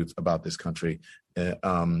real truth about this country,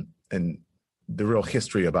 and the real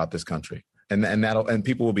history about this country. And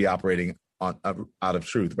people will be operating out of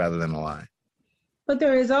truth rather than a lie. But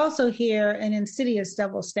there is also here an insidious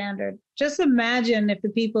double standard. Just imagine if the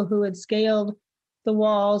people who had scaled the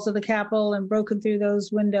walls of the Capitol and broken through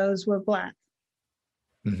those windows were Black.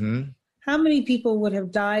 Mm-hmm. How many people would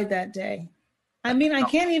have died that day? I mean, I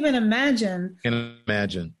can't even imagine.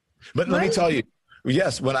 But let me tell you,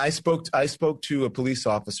 yes, when I spoke to a police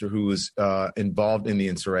officer who was involved in the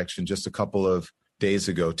insurrection just a couple of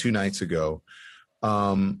 2 nights ago.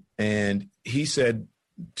 And he said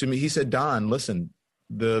to me, Don, listen,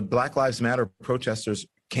 the Black Lives Matter protesters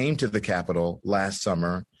came to the Capitol last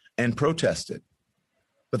summer and protested,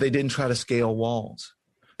 but they didn't try to scale walls.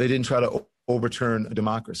 They didn't try to overturn a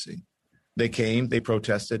democracy. They came, they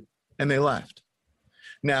protested, and they left.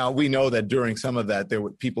 Now, we know that during some of that, there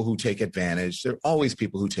were people who take advantage. There are always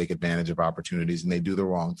people who take advantage of opportunities and they do the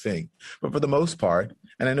wrong thing. But for the most part,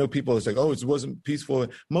 and I know people are like, oh, it wasn't peaceful.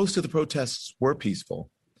 Most of the protests were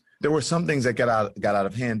peaceful. There were some things that got out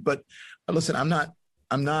of hand. But listen, I'm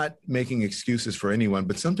not making excuses for anyone,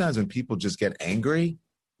 but sometimes when people just get angry,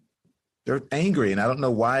 they're angry. And I don't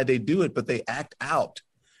know why they do it, but they act out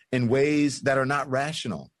in ways that are not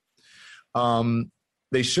rational.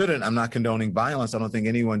 They shouldn't. I'm not condoning violence. I don't think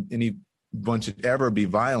anyone should ever be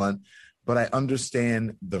violent, but I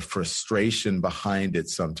understand the frustration behind it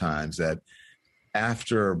sometimes, that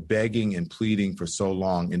after begging and pleading for so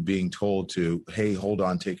long and being told to, hey, hold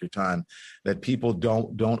on, take your time, that people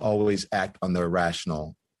don't always act on their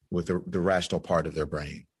rational, with the rational part of their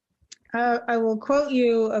brain. I will quote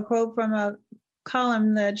you a quote from a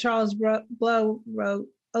column that Charles Blow wrote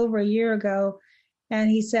over a year ago. And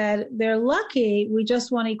he said, they're lucky we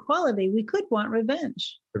just want equality. We could want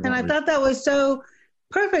revenge. And I thought that was so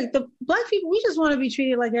perfect. The Black people, we just want to be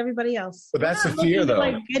treated like everybody else. But that's the fear, though.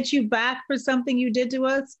 Like get you back for something you did to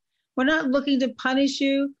us. We're not looking to punish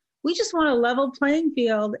you. We just want a level playing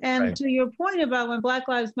field. And to your point about when Black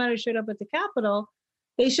Lives Matter showed up at the Capitol,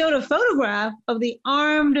 they showed a photograph of the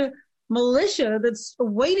armed militia that's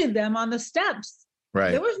awaited them on the steps.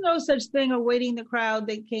 Right. There was no such thing awaiting the crowd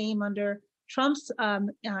that came under Trump's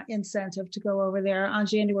incentive to go over there on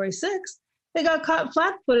January 6th. They got caught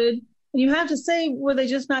flat-footed. And you have to say, were they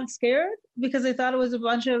just not scared because they thought it was a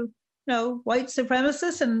bunch of, white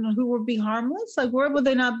supremacists and who would be harmless? Like, where were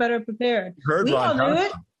they not better prepared? We all knew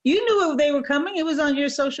it. You knew they were coming. It was on your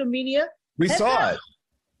social media. We saw it.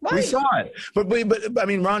 Right. We saw it. But I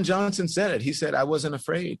mean, Ron Johnson said it. He said, I wasn't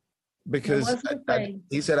afraid. Because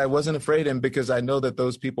he said, I wasn't afraid, and because I know that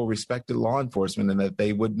those people respected law enforcement and that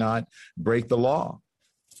they would not break the law.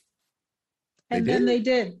 Then they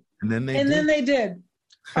did. Then they did.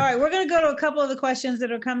 All right, we're going to go to a couple of the questions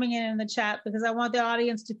that are coming in the chat because I want the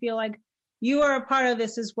audience to feel like you are a part of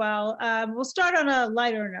this as well. We'll start on a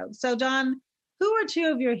lighter note. So, Don, who are 2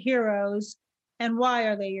 of your heroes and why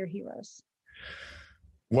are they your heroes?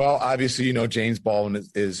 Well, obviously, James Baldwin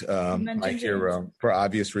is my hero for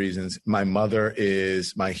obvious reasons. My mother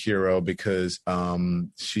is my hero because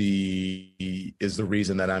she is the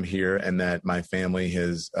reason that I'm here and that my family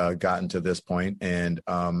has gotten to this point. And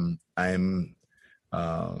I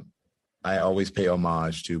always pay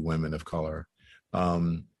homage to women of color.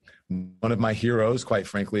 One of my heroes, quite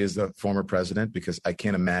frankly, is the former president, because I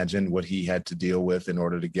can't imagine what he had to deal with in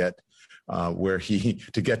order to get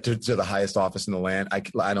to get to the highest office in the land.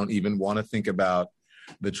 I don't even want to think about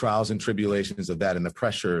the trials and tribulations of that and the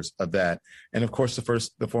pressures of that. And of course,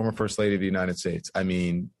 the former First Lady of the United States. I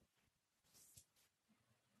mean,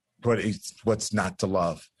 what's not to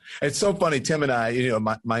love? It's so funny. Tim and I,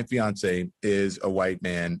 my fiance is a white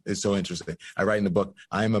man. It's so interesting. I write in the book,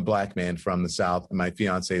 I am a Black man from the South, and my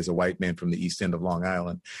fiance is a white man from the East End of Long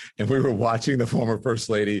Island. And we were watching the former First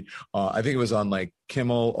Lady. I think it was on like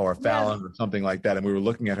Kimmel or Fallon or something like that. And we were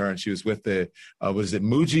looking at her, and she was with the, was it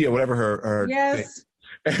Muji or whatever her yes.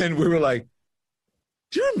 thing. And we were like,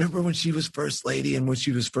 do you remember when she was First Lady and when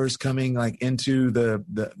she was first coming like into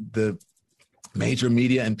the major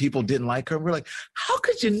media and people didn't like her? We're like, how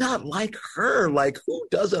could you not like her? Like, who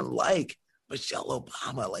doesn't like Michelle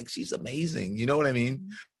Obama? Like, she's amazing. You know what I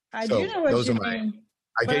mean? I do know what you mean.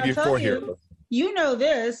 I gave you 4 heroes. You know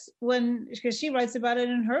this because she writes about it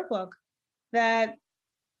in her book, that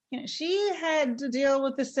she had to deal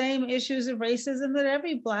with the same issues of racism that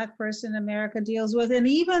every Black person in America deals with. And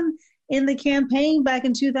even in the campaign back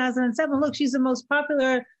in 2007, look, she's the most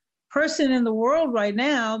popular person in the world right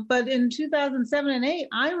now. But in 2007 and 2008,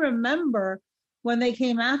 I remember when they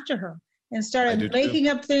came after her and started making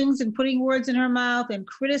up things and putting words in her mouth and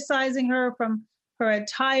criticizing her, from her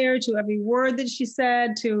attire to every word that she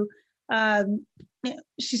said to,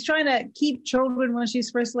 she's trying to keep children when she's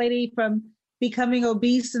First Lady from becoming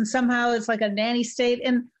obese, and somehow it's like a nanny state.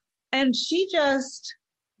 And she just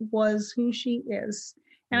was who she is.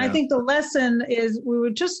 And I think the lesson is, we were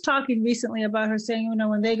just talking recently about her saying,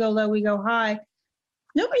 when they go low, we go high.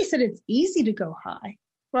 Nobody said it's easy to go high,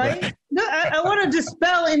 right? No, I want to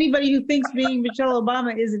dispel anybody who thinks being Michelle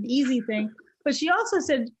Obama is an easy thing. But she also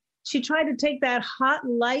said she tried to take that hot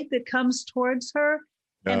light that comes towards her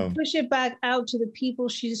and push it back out to the people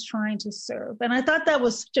she's trying to serve. And I thought that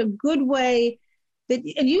was such a good way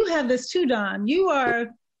and you have this too, Don. You are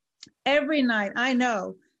every night, I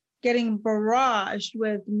know, getting barraged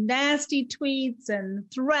with nasty tweets and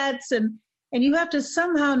threats, and you have to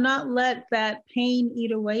somehow not let that pain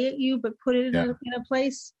eat away at you, but put it in a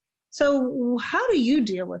place. So how do you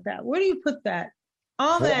deal with that? Where do you put that?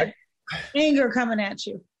 That anger coming at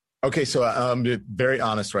you. Okay, so I'm very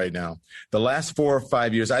honest right now. The last 4 or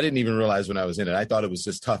 5 years, I didn't even realize when I was in it. I thought it was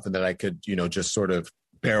just tough and that I could, just sort of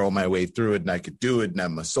barrel my way through it and I could do it and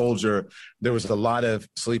I'm a soldier. There was a lot of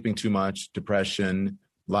sleeping too much, depression,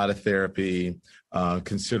 a lot of therapy,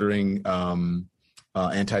 considering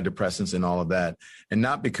antidepressants and all of that. And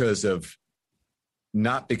not because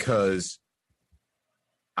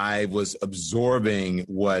I was absorbing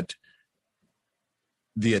what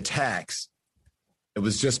the attacks. It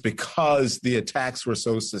was just because the attacks were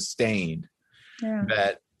so sustained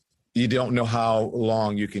that you don't know how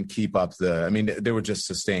long you can keep up they were just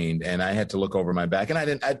sustained, and I had to look over my back. And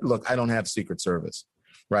I don't have Secret Service,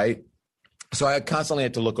 right? So I constantly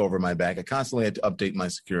had to look over my back. I constantly had to update my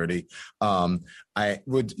security. I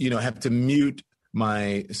would, have to mute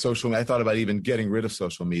my social media. I thought about even getting rid of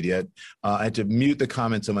social media. I had to mute the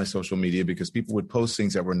comments on my social media because people would post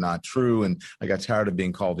things that were not true. And I got tired of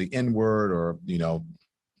being called the N-word or,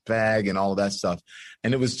 fag and all of that stuff.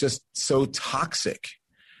 And it was just so toxic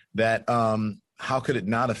that how could it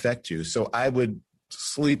not affect you? So I would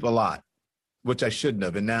sleep a lot, which I shouldn't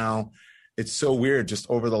have. And now it's so weird just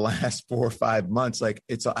over the last 4 or 5 months, I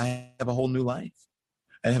have a whole new life.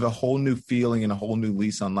 I have a whole new feeling and a whole new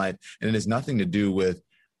lease on life. And it has nothing to do with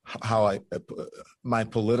how my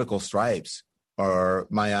political stripes or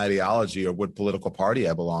my ideology or what political party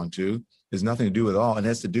I belong to. There's nothing to do with it all. It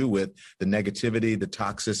has to do with the negativity, the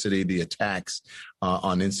toxicity, the attacks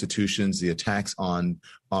on institutions, the attacks on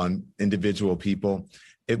individual people.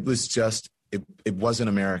 It was just, it wasn't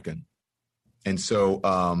American. And so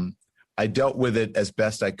I dealt with it as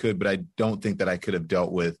best I could, but I don't think that I could have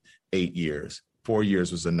dealt with 8 years. 4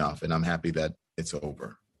 years was enough, and I'm happy that it's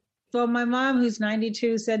over. Well, my mom, who's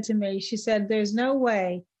 92, said to me, she said, there's no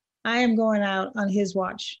way I am going out on his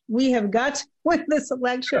watch. We have got to win this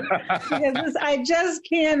election because I just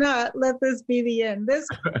cannot let this be the end.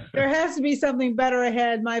 There has to be something better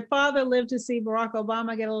ahead. My father lived to see Barack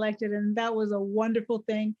Obama get elected, and that was a wonderful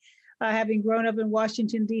thing, having grown up in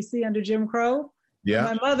Washington, D.C. under Jim Crow. Yeah.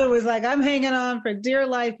 My mother was like, I'm hanging on for dear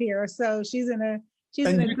life here. So she's in a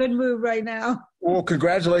good mood right now. Well,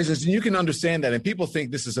 congratulations. And you can understand that. And people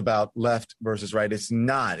think this is about left versus right. It's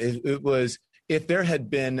not. It was, if there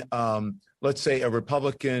had been, let's say a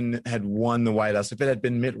Republican had won the White House, if it had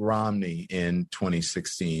been Mitt Romney in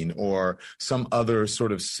 2016 or some other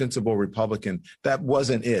sort of sensible Republican, that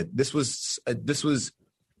wasn't it. This was,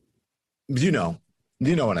 you know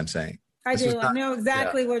what I'm saying. I do. I know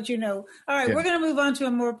exactly what you know. All right, we're going to move on to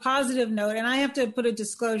a more positive note. And I have to put a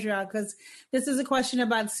disclosure out because this is a question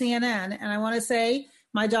about CNN. And I want to say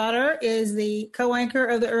my daughter is the co-anchor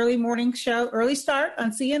of the early morning show, Early Start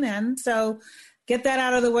on CNN. So get that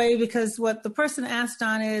out of the way, because what the person asked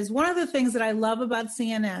on is one of the things that I love about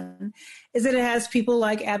CNN is that it has people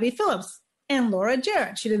like Abby Phillips and Laura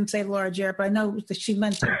Jarrett. She didn't say Laura Jarrett, but I know that she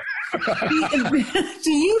meant to.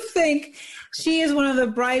 Do you think she is one of the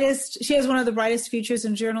brightest? She has one of the brightest futures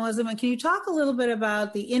in journalism. And can you talk a little bit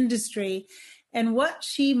about the industry and what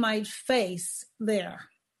she might face there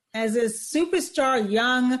as a superstar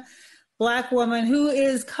young Black woman who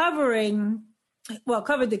is covered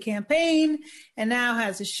the campaign and now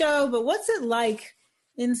has a show? But what's it like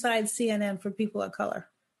inside CNN for people of color?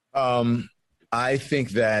 I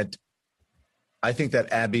think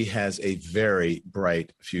that Abby has a very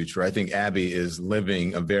bright future. I think Abby is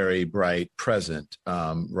living a very bright present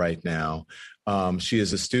right now. She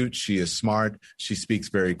is astute. She is smart. She speaks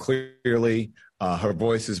very clearly. Her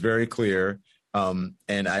voice is very clear. And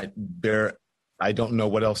I don't know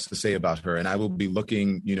what else to say about her. And I will be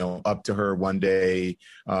looking, up to her one day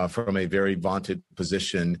from a very vaunted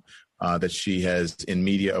position that she has in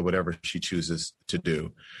media or whatever she chooses to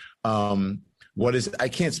do. I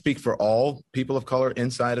can't speak for all people of color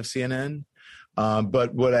inside of CNN,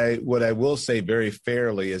 but what I will say very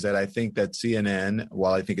fairly is that I think that CNN,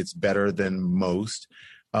 while I think it's better than most,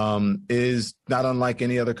 is not unlike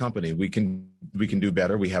any other company. We can do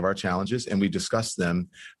better. We have our challenges, and we discuss them,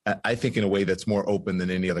 I think, in a way that's more open than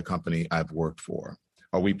any other company I've worked for.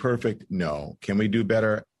 Are we perfect? No. Can we do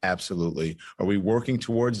better? Absolutely. Are we working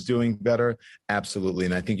towards doing better? Absolutely.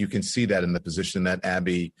 And I think you can see that in the position that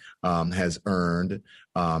Abby has earned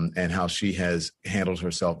and how she has handled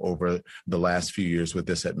herself over the last few years with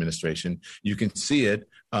this administration. You can see it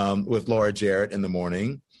with Laura Jarrett in the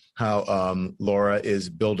morning, how Laura is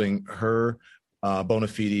building her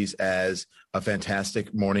Bonafides as a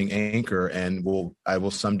fantastic morning anchor, and I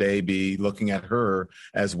will someday be looking at her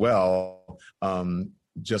as well,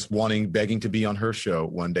 just begging to be on her show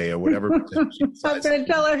one day or whatever. I'm going to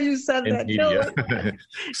tell her you said that.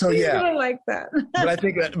 So yeah, gonna like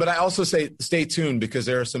that. but I also say stay tuned, because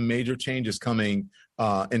there are some major changes coming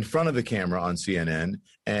in front of the camera on CNN,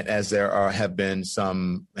 and as have been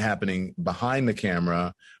some happening behind the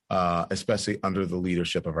camera, especially under the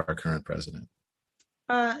leadership of our current president.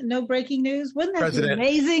 No breaking news? Wouldn't that be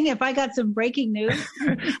amazing if I got some breaking news?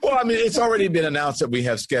 Well, I mean, it's already been announced that we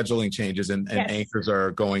have scheduling changes, and yes. Anchors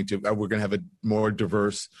are going to, we're going to have a more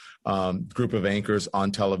diverse group of anchors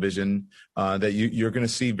on television that you're going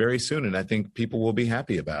to see very soon. And I think people will be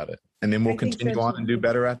happy about it. And then we'll continue on and do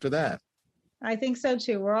better after that. I think so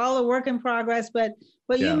too. We're all a work in progress, but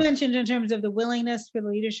what you mentioned in terms of the willingness for the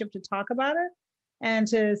leadership to talk about it and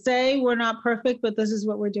to say we're not perfect, but this is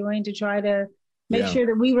what we're doing to try to make sure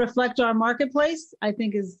that we reflect our marketplace, I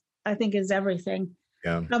think is everything.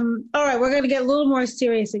 Yeah. All right, we're going to get a little more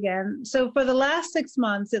serious again. So for the last 6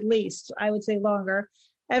 months, at least, I would say longer,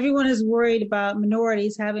 everyone is worried about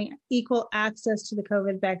minorities having equal access to the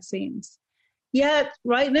COVID vaccines. Yet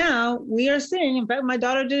right now we are seeing, in fact, my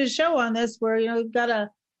daughter did a show on this where, we've got a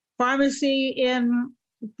pharmacy in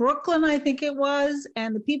Brooklyn, I think it was,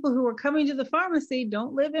 and the people who are coming to the pharmacy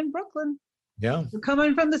don't live in Brooklyn. Yeah. They're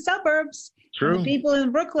coming from the suburbs. True. The people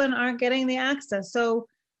in Brooklyn aren't getting the access. So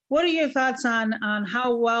what are your thoughts on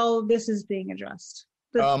how well this is being addressed?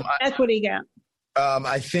 The equity gap.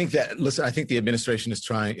 I think the administration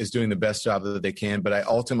is doing the best job that they can, but I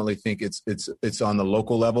ultimately think it's on the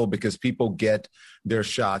local level, because people get their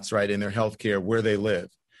shots right in their healthcare where they live.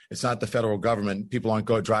 It's not the federal government. People aren't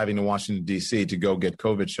driving to Washington, D.C. to go get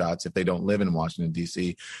COVID shots if they don't live in Washington,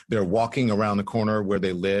 D.C. They're walking around the corner where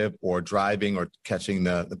they live, or driving or catching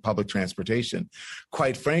the public transportation.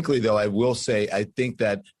 Quite frankly, though, I will say I think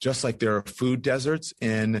that just like there are food deserts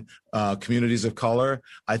in communities of color,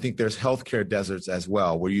 I think there's healthcare deserts as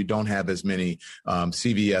well, where you don't have as many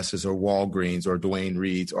CVS's or Walgreens or Duane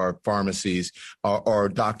Reade's or pharmacies or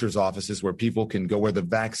doctor's offices where people can go where the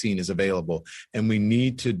vaccine is available. And we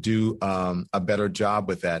need to do a better job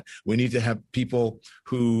with that. We need to have people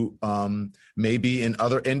who may be in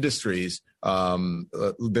other industries,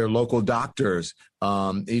 they're local doctors.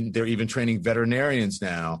 They're even training veterinarians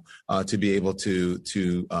now to be able to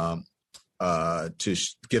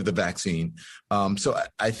give the vaccine. So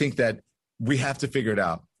I think that we have to figure it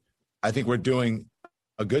out. I think we're doing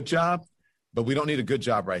a good job, but we don't need a good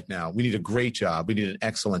job right now. We need a great job. We need an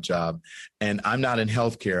excellent job. And I'm not in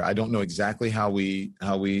healthcare. I don't know exactly how we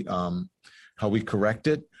correct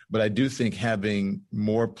it, but I do think having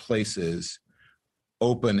more places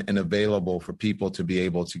open and available for people to be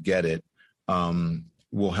able to get it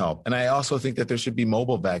will help. And I also think that there should be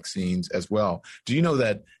mobile vaccines as well. Do you know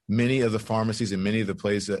that many of the pharmacies and many of the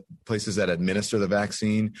places that administer the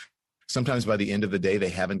vaccine, sometimes by the end of the day, they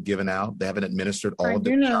haven't administered all of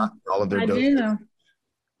their shots, all of their doses? I do know.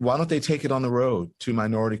 Why don't they take it on the road to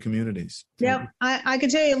minority communities? Yep. I can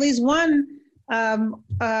tell you at least one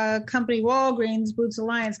company, Walgreens Boots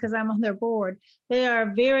Alliance, because I'm on their board. They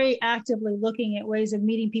are very actively looking at ways of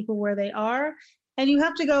meeting people where they are. And you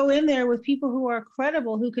have to go in there with people who are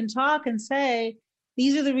credible, who can talk and say,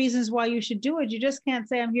 these are the reasons why you should do it. You just can't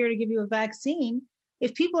say, I'm here to give you a vaccine.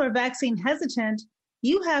 If people are vaccine hesitant,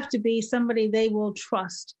 you have to be somebody they will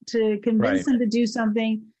trust to convince them to do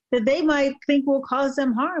something that they might think will cause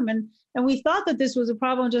them harm. And we thought that this was a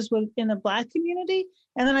problem just in the Black community.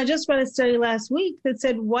 And then I just read a study last week that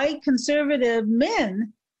said white conservative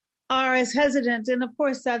men are as hesitant. And of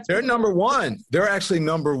course, they're number one. They're actually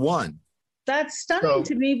number one. That's stunning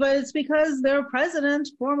to me, but it's because their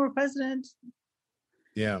former president,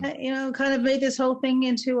 kind of made this whole thing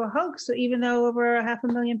into a hoax, even though over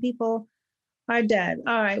 500,000 people are dead.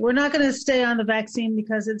 All right, we're not going to stay on the vaccine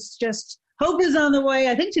because it's just, hope is on the way.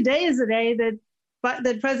 I think today is the day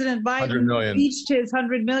that President Biden reached his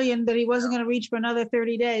 100 million that he wasn't going to reach for another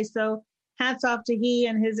 30 days. So hats off to he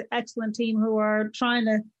and his excellent team who are trying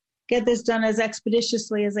to get this done as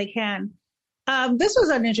expeditiously as they can. This was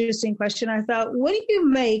an interesting question, I thought. What do you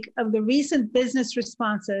make of the recent business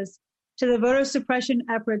responses to the voter suppression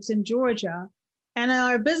efforts in Georgia? And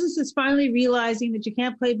are businesses finally realizing that you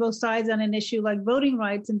can't play both sides on an issue like voting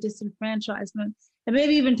rights and disenfranchisement, and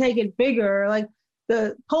maybe even take it bigger? Like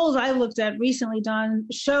the polls I looked at recently, Don,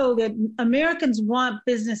 show that Americans want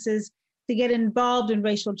businesses to get involved in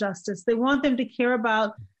racial justice. They want them to care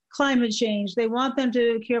about climate change. They want them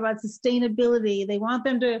to care about sustainability. They want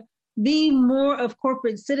them to be more of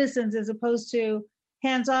corporate citizens as opposed to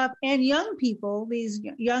hands off. And young people, these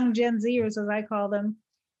young Gen Zers, as I call them,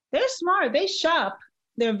 they're smart. They shop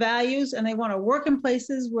their values and they want to work in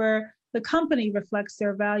places where the company reflects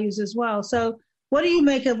their values as well. So what do you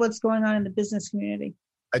make of what's going on in the business community?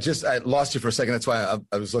 I lost you for a second. That's why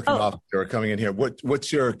I was looking off or coming in here.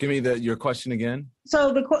 Give me your question again.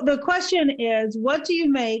 So the question is, what do you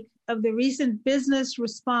make of the recent business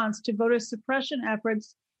response to voter suppression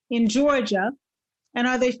efforts in Georgia? And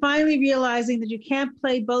are they finally realizing that you can't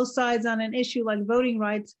play both sides on an issue like voting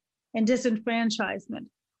rights and disenfranchisement,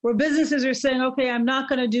 where businesses are saying, okay, I'm not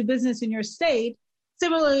going to do business in your state.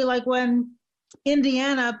 Similarly, like when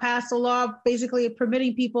Indiana passed a law basically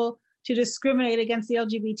permitting people to discriminate against the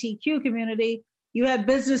LGBTQ community, you had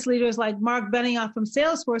business leaders like Mark Benioff from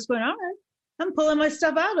Salesforce going, all right, I'm pulling my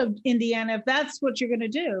stuff out of Indiana if that's what you're going to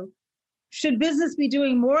do. Should business be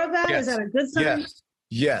doing more of that? Yes. Is that a good sign?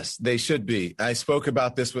 Yes, they should be. I spoke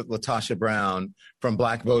about this with Latasha Brown from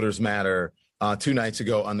Black Voters Matter 2 nights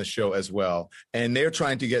ago on the show as well. And they're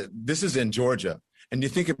trying to this is in Georgia. And you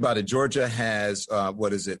think about it, Georgia has,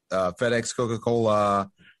 FedEx, Coca-Cola,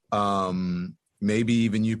 maybe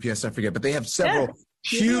even UPS, I forget. But they have several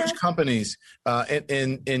huge companies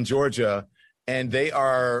in Georgia, and they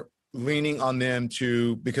are leaning on them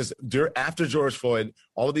because after George Floyd,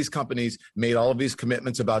 all of these companies made all of these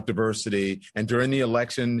commitments about diversity. And during the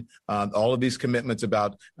election, all of these commitments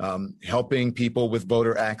about helping people with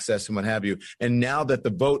voter access and what have you. And now that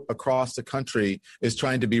the vote across the country is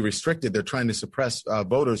trying to be restricted, they're trying to suppress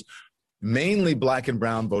voters, mainly Black and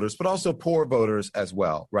brown voters, but also poor voters as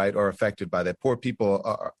well, right, are affected by that. Poor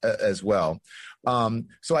people as well.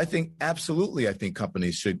 So I think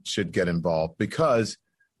companies should get involved because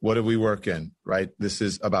what do we work in, right? This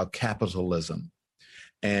is about capitalism.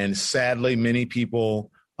 And sadly, many people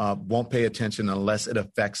won't pay attention unless it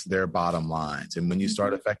affects their bottom lines. And when you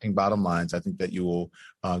start affecting bottom lines, I think that you will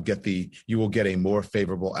get a more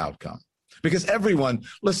favorable outcome. Because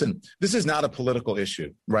listen, this is not a political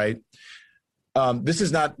issue, right? This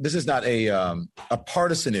is not a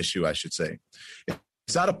partisan issue, I should say.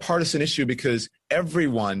 It's not a partisan issue because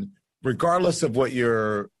everyone, regardless of what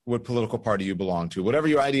political party you belong to, whatever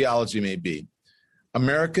your ideology may be,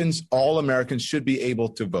 all Americans should be able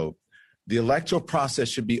to vote. The electoral process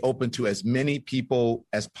should be open to as many people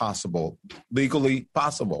as possible, legally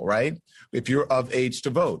possible, right? If you're of age to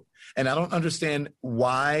vote. And I don't understand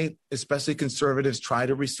why, especially conservatives, try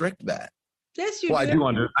to restrict that. Yes, you do.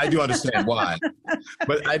 I do understand why.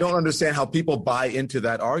 But I don't understand how people buy into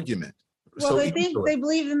that argument. Well, they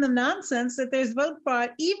believe in the nonsense that there's vote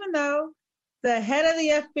fraud, even though the head of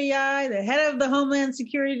the FBI, the head of the Homeland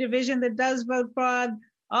Security Division that does vote fraud,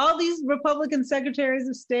 all these Republican secretaries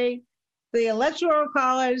of state, the Electoral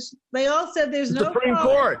College, they all said there's no Supreme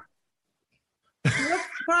Court. What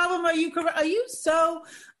problem are you so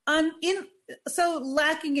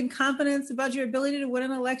lacking in confidence about your ability to win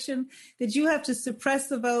an election that you have to suppress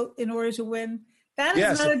the vote in order to win? That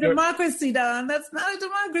is not a democracy, Don. That's not a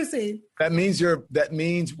democracy. That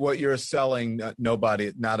means what you're selling,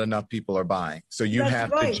 not enough people are buying. So you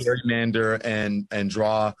have to gerrymander and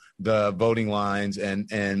draw the voting lines and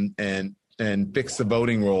fix the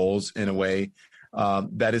voting rolls in a way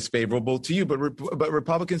that is favorable to you. But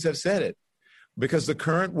Republicans have said it. Because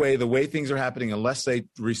the way things are happening, unless they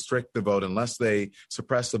restrict the vote, unless they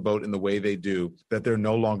suppress the vote in the way they do, that they're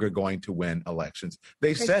no longer going to win elections.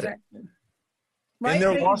 They've said it. Right? In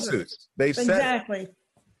their lawsuits. They've said it.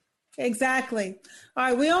 Exactly. All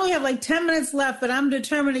right. We only have like 10 minutes left, but I'm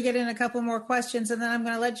determined to get in a couple more questions, and then I'm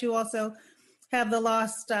going to let you also have the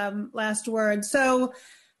last word. So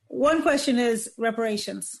one question is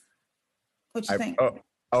reparations. What do you think?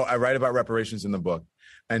 I write about reparations in the book.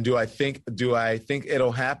 And do I think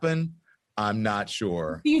it'll happen? I'm not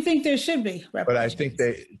sure. Do you think there should be reparations?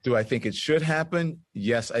 But do I think it should happen?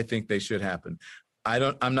 Yes, I think they should happen.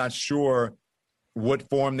 I'm not sure what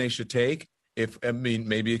form they should take.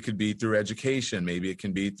 Maybe it could be through education. Maybe it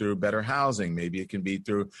can be through better housing. Maybe it can be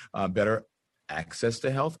through better access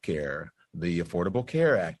to health care, the Affordable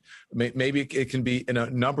Care Act. Maybe it can be in a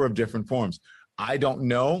number of different forms. I don't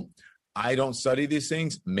know. I don't study these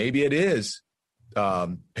things. Maybe it is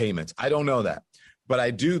payments. I don't know that. But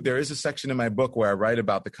I do. There is a section in my book where I write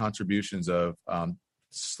about the contributions of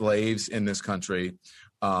slaves in this country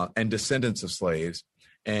and descendants of slaves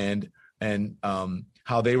and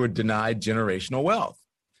how they were denied generational wealth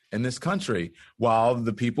in this country while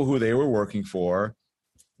the people who they were working for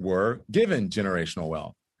were given generational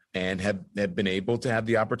wealth and have been able to have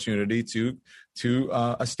the opportunity to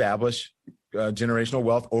establish generational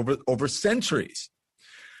wealth over centuries.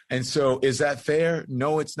 And so is that fair?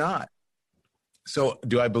 No, it's not. So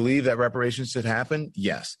do I believe that reparations should happen?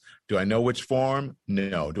 Yes. Do I know which form?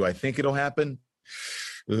 No. Do I think it'll happen?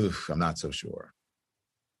 I'm not so sure.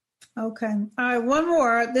 Okay. All right. One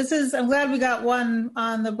more. I'm glad we got one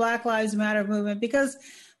on the Black Lives Matter movement, because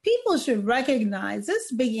people should recognize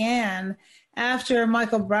this began after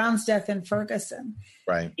Michael Brown's death in Ferguson.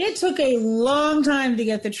 Right. It took a long time to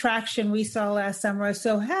get the traction we saw last summer.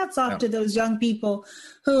 So hats off to those young people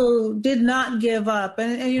who did not give up.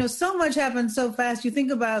 And, so much happened so fast. You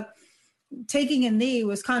think about taking a knee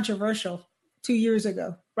was controversial 2 years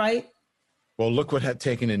ago, right? Well, look what had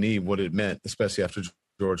taken a knee, what it meant, especially after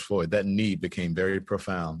George Floyd. That knee became very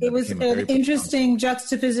profound. It was an interesting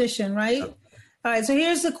juxtaposition, right? Yep. All right. So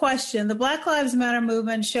here's the question. The Black Lives Matter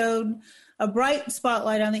movement showed a bright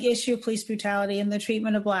spotlight on the issue of police brutality and the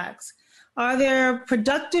treatment of Blacks. Are there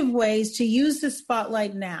productive ways to use the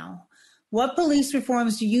spotlight now? What police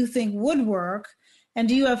reforms do you think would work? And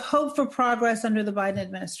do you have hope for progress under the Biden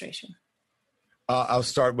administration? I'll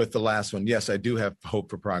start with the last one. Yes, I do have hope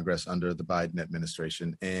for progress under the Biden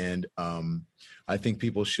administration. And I think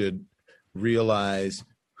people should realize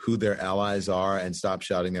who their allies are and stop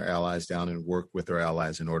shouting their allies down and work with their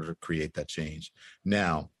allies in order to create that change.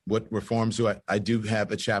 Now, what reforms do I do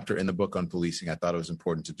have a chapter in the book on policing. I thought it was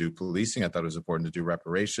important to do policing. I thought it was important to do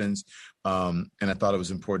reparations. And I thought it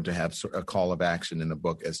was important to have a call of action in the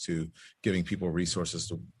book as to giving people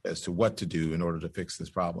resources as to what to do in order to fix this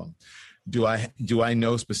problem. Do I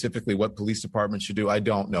know specifically what police departments should do? I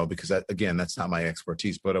don't know, because again, that's not my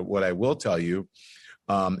expertise. But what I will tell you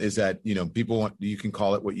is that, you can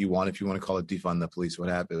call it what you want. If you want to call it defund the police, what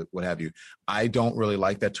have you. I don't really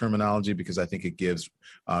like that terminology, because I think it gives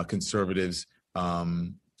conservatives,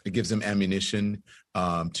 it gives them ammunition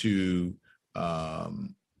to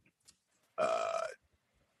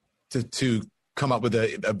come up with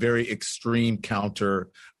a very extreme counter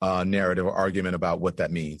narrative or argument about what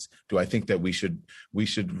that means. Do I think that we should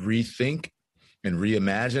rethink and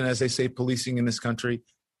reimagine, as they say, policing in this country?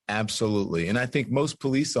 Absolutely. And I think most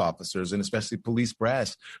police officers, and especially police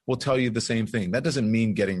brass, will tell you the same thing. That doesn't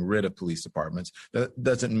mean getting rid of police departments. That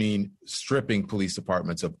doesn't mean stripping police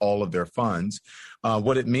departments of all of their funds.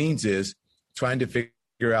 What it means is trying to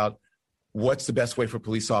figure out what's the best way for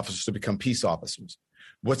police officers to become peace officers.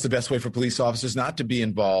 What's the best way for police officers not to be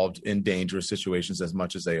involved in dangerous situations as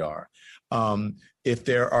much as they are? If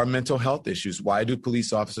there are mental health issues, why do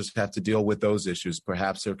police officers have to deal with those issues?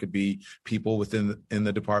 Perhaps there could be people in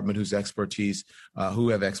the department who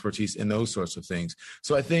have expertise in those sorts of things.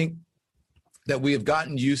 So I think that we have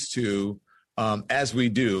gotten used to, as we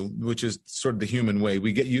do, which is sort of the human way,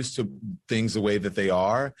 we get used to things the way that they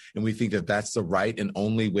are, and we think that that's the right and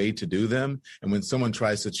only way to do them. And when someone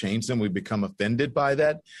tries to change them, we become offended by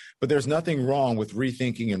that. But there's nothing wrong with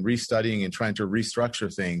rethinking and restudying and trying to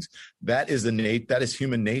restructure things. That is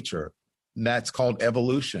human nature. And that's called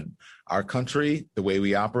evolution. Our country, the way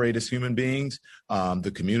we operate as human beings,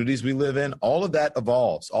 the communities we live in, all of that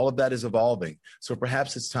evolves. All of that is evolving. So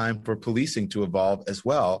perhaps it's time for policing to evolve as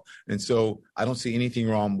well. And so I don't see anything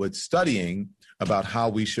wrong with studying about how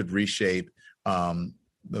we should reshape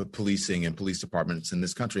the policing and police departments in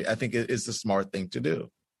this country. I think it is the smart thing to do.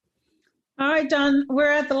 All right, Don,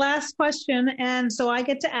 we're at the last question. And so I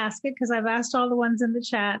get to ask it because I've asked all the ones in the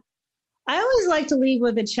chat. I always like to leave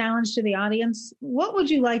with a challenge to the audience. What would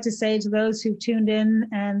you like to say to those who've tuned in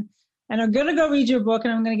and are going to go read your book?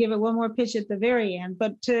 And I'm going to give it one more pitch at the very end.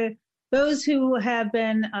 But to those who have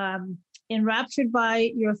been enraptured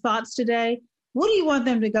by your thoughts today, what do you want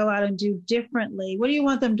them to go out and do differently? What do you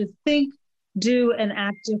want them to think, do, and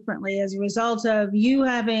act differently as a result of you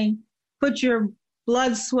having put your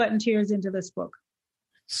blood, sweat, and tears into this book?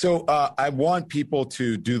 So I want people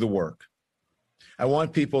to do the work. I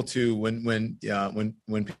want people to, when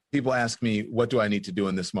people ask me, what do I need to do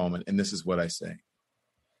in this moment? And this is what I say.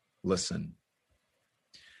 Listen.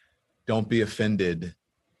 Don't be offended.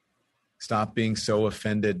 Stop being so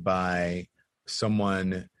offended by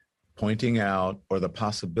someone pointing out or the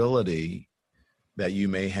possibility that you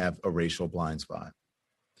may have a racial blind spot,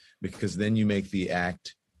 because then you make the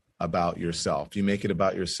act about yourself. You make it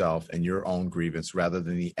about yourself and your own grievance rather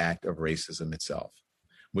than the act of racism itself,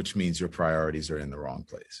 which means your priorities are in the wrong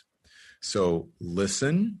place. So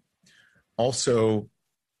listen. Also,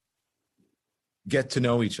 get to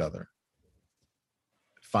know each other.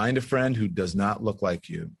 Find a friend who does not look like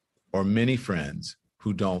you, or many friends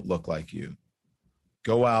who don't look like you.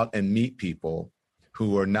 Go out and meet people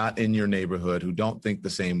who are not in your neighborhood, who don't think the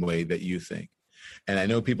same way that you think. And I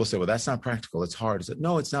know people say, well, that's not practical. It's hard. I said,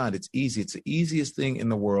 no, it's not. It's easy. It's the easiest thing in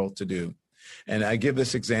the world to do. And I give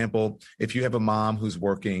this example. If you have a mom who's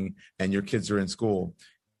working and your kids are in school,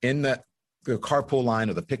 in the carpool line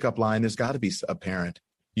or the pickup line, there's got to be a parent,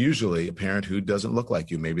 usually a parent who doesn't look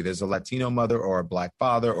like you. Maybe there's a Latino mother or a Black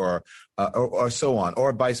father or so on,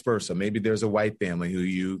 or vice versa. Maybe there's a white family who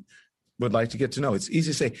you would like to get to know. It's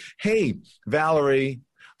easy to say, hey, Valerie,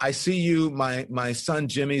 I see you, my son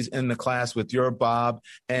Jimmy's in the class with your Bob,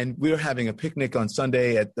 and we're having a picnic on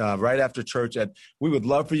Sunday at right after church. We would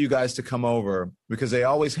love for you guys to come over because they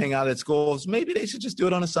always hang out at schools. Maybe they should just do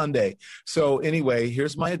it on a Sunday. So anyway,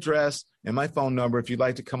 here's my address and my phone number. If you'd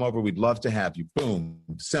like to come over, we'd love to have you. Boom.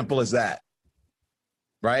 Simple as that.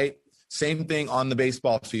 Right? Same thing on the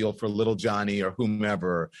baseball field for little Johnny or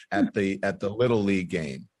whomever at the Little League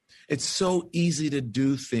game. It's so easy to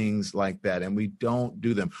do things like that, and we don't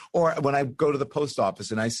do them. Or when I go to the post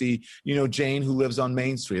office and I see, Jane who lives on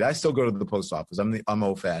Main Street, I still go to the post office. I'm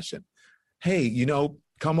old-fashioned. Hey,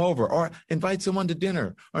 come over, or invite someone to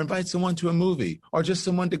dinner, or invite someone to a movie, or just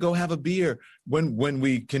someone to go have a beer when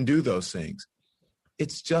we can do those things.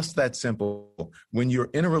 It's just that simple. When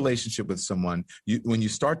you're in a relationship with someone, when you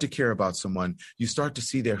start to care about someone, you start to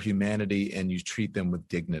see their humanity and you treat them with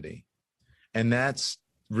dignity. And that's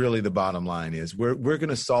really the bottom line is we're going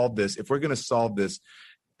to solve this. If we're going to solve this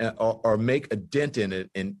or make a dent in it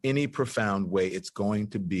in any profound way, it's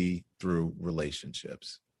going to be through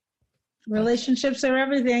relationships. Relationships are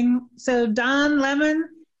everything. So Don Lemon,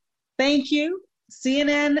 thank you.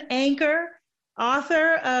 CNN anchor,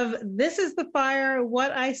 author of This is the Fire,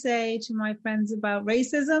 What I Say to My Friends About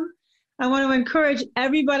Racism. I want to encourage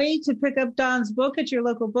everybody to pick up Don's book at your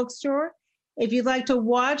local bookstore. If you'd like to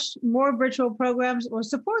watch more virtual programs or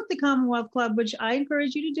support the Commonwealth Club, which I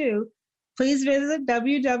encourage you to do, please visit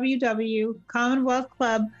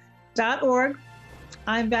www.commonwealthclub.org.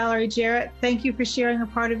 I'm Valerie Jarrett. Thank you for sharing a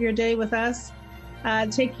part of your day with us.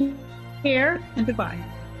 Take care and goodbye.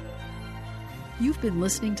 You've been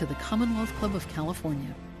listening to the Commonwealth Club of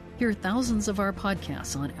California. Hear thousands of our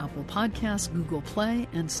podcasts on Apple Podcasts, Google Play,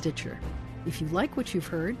 and Stitcher. If you like what you've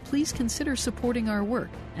heard, please consider supporting our work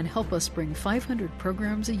and help us bring 500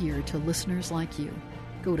 programs a year to listeners like you.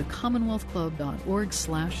 Go to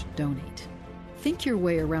commonwealthclub.org/donate. Think your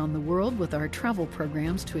way around the world with our travel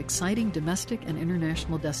programs to exciting domestic and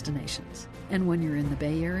international destinations. And when you're in the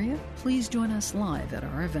Bay Area, please join us live at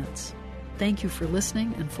our events. Thank you for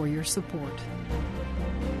listening and for your support.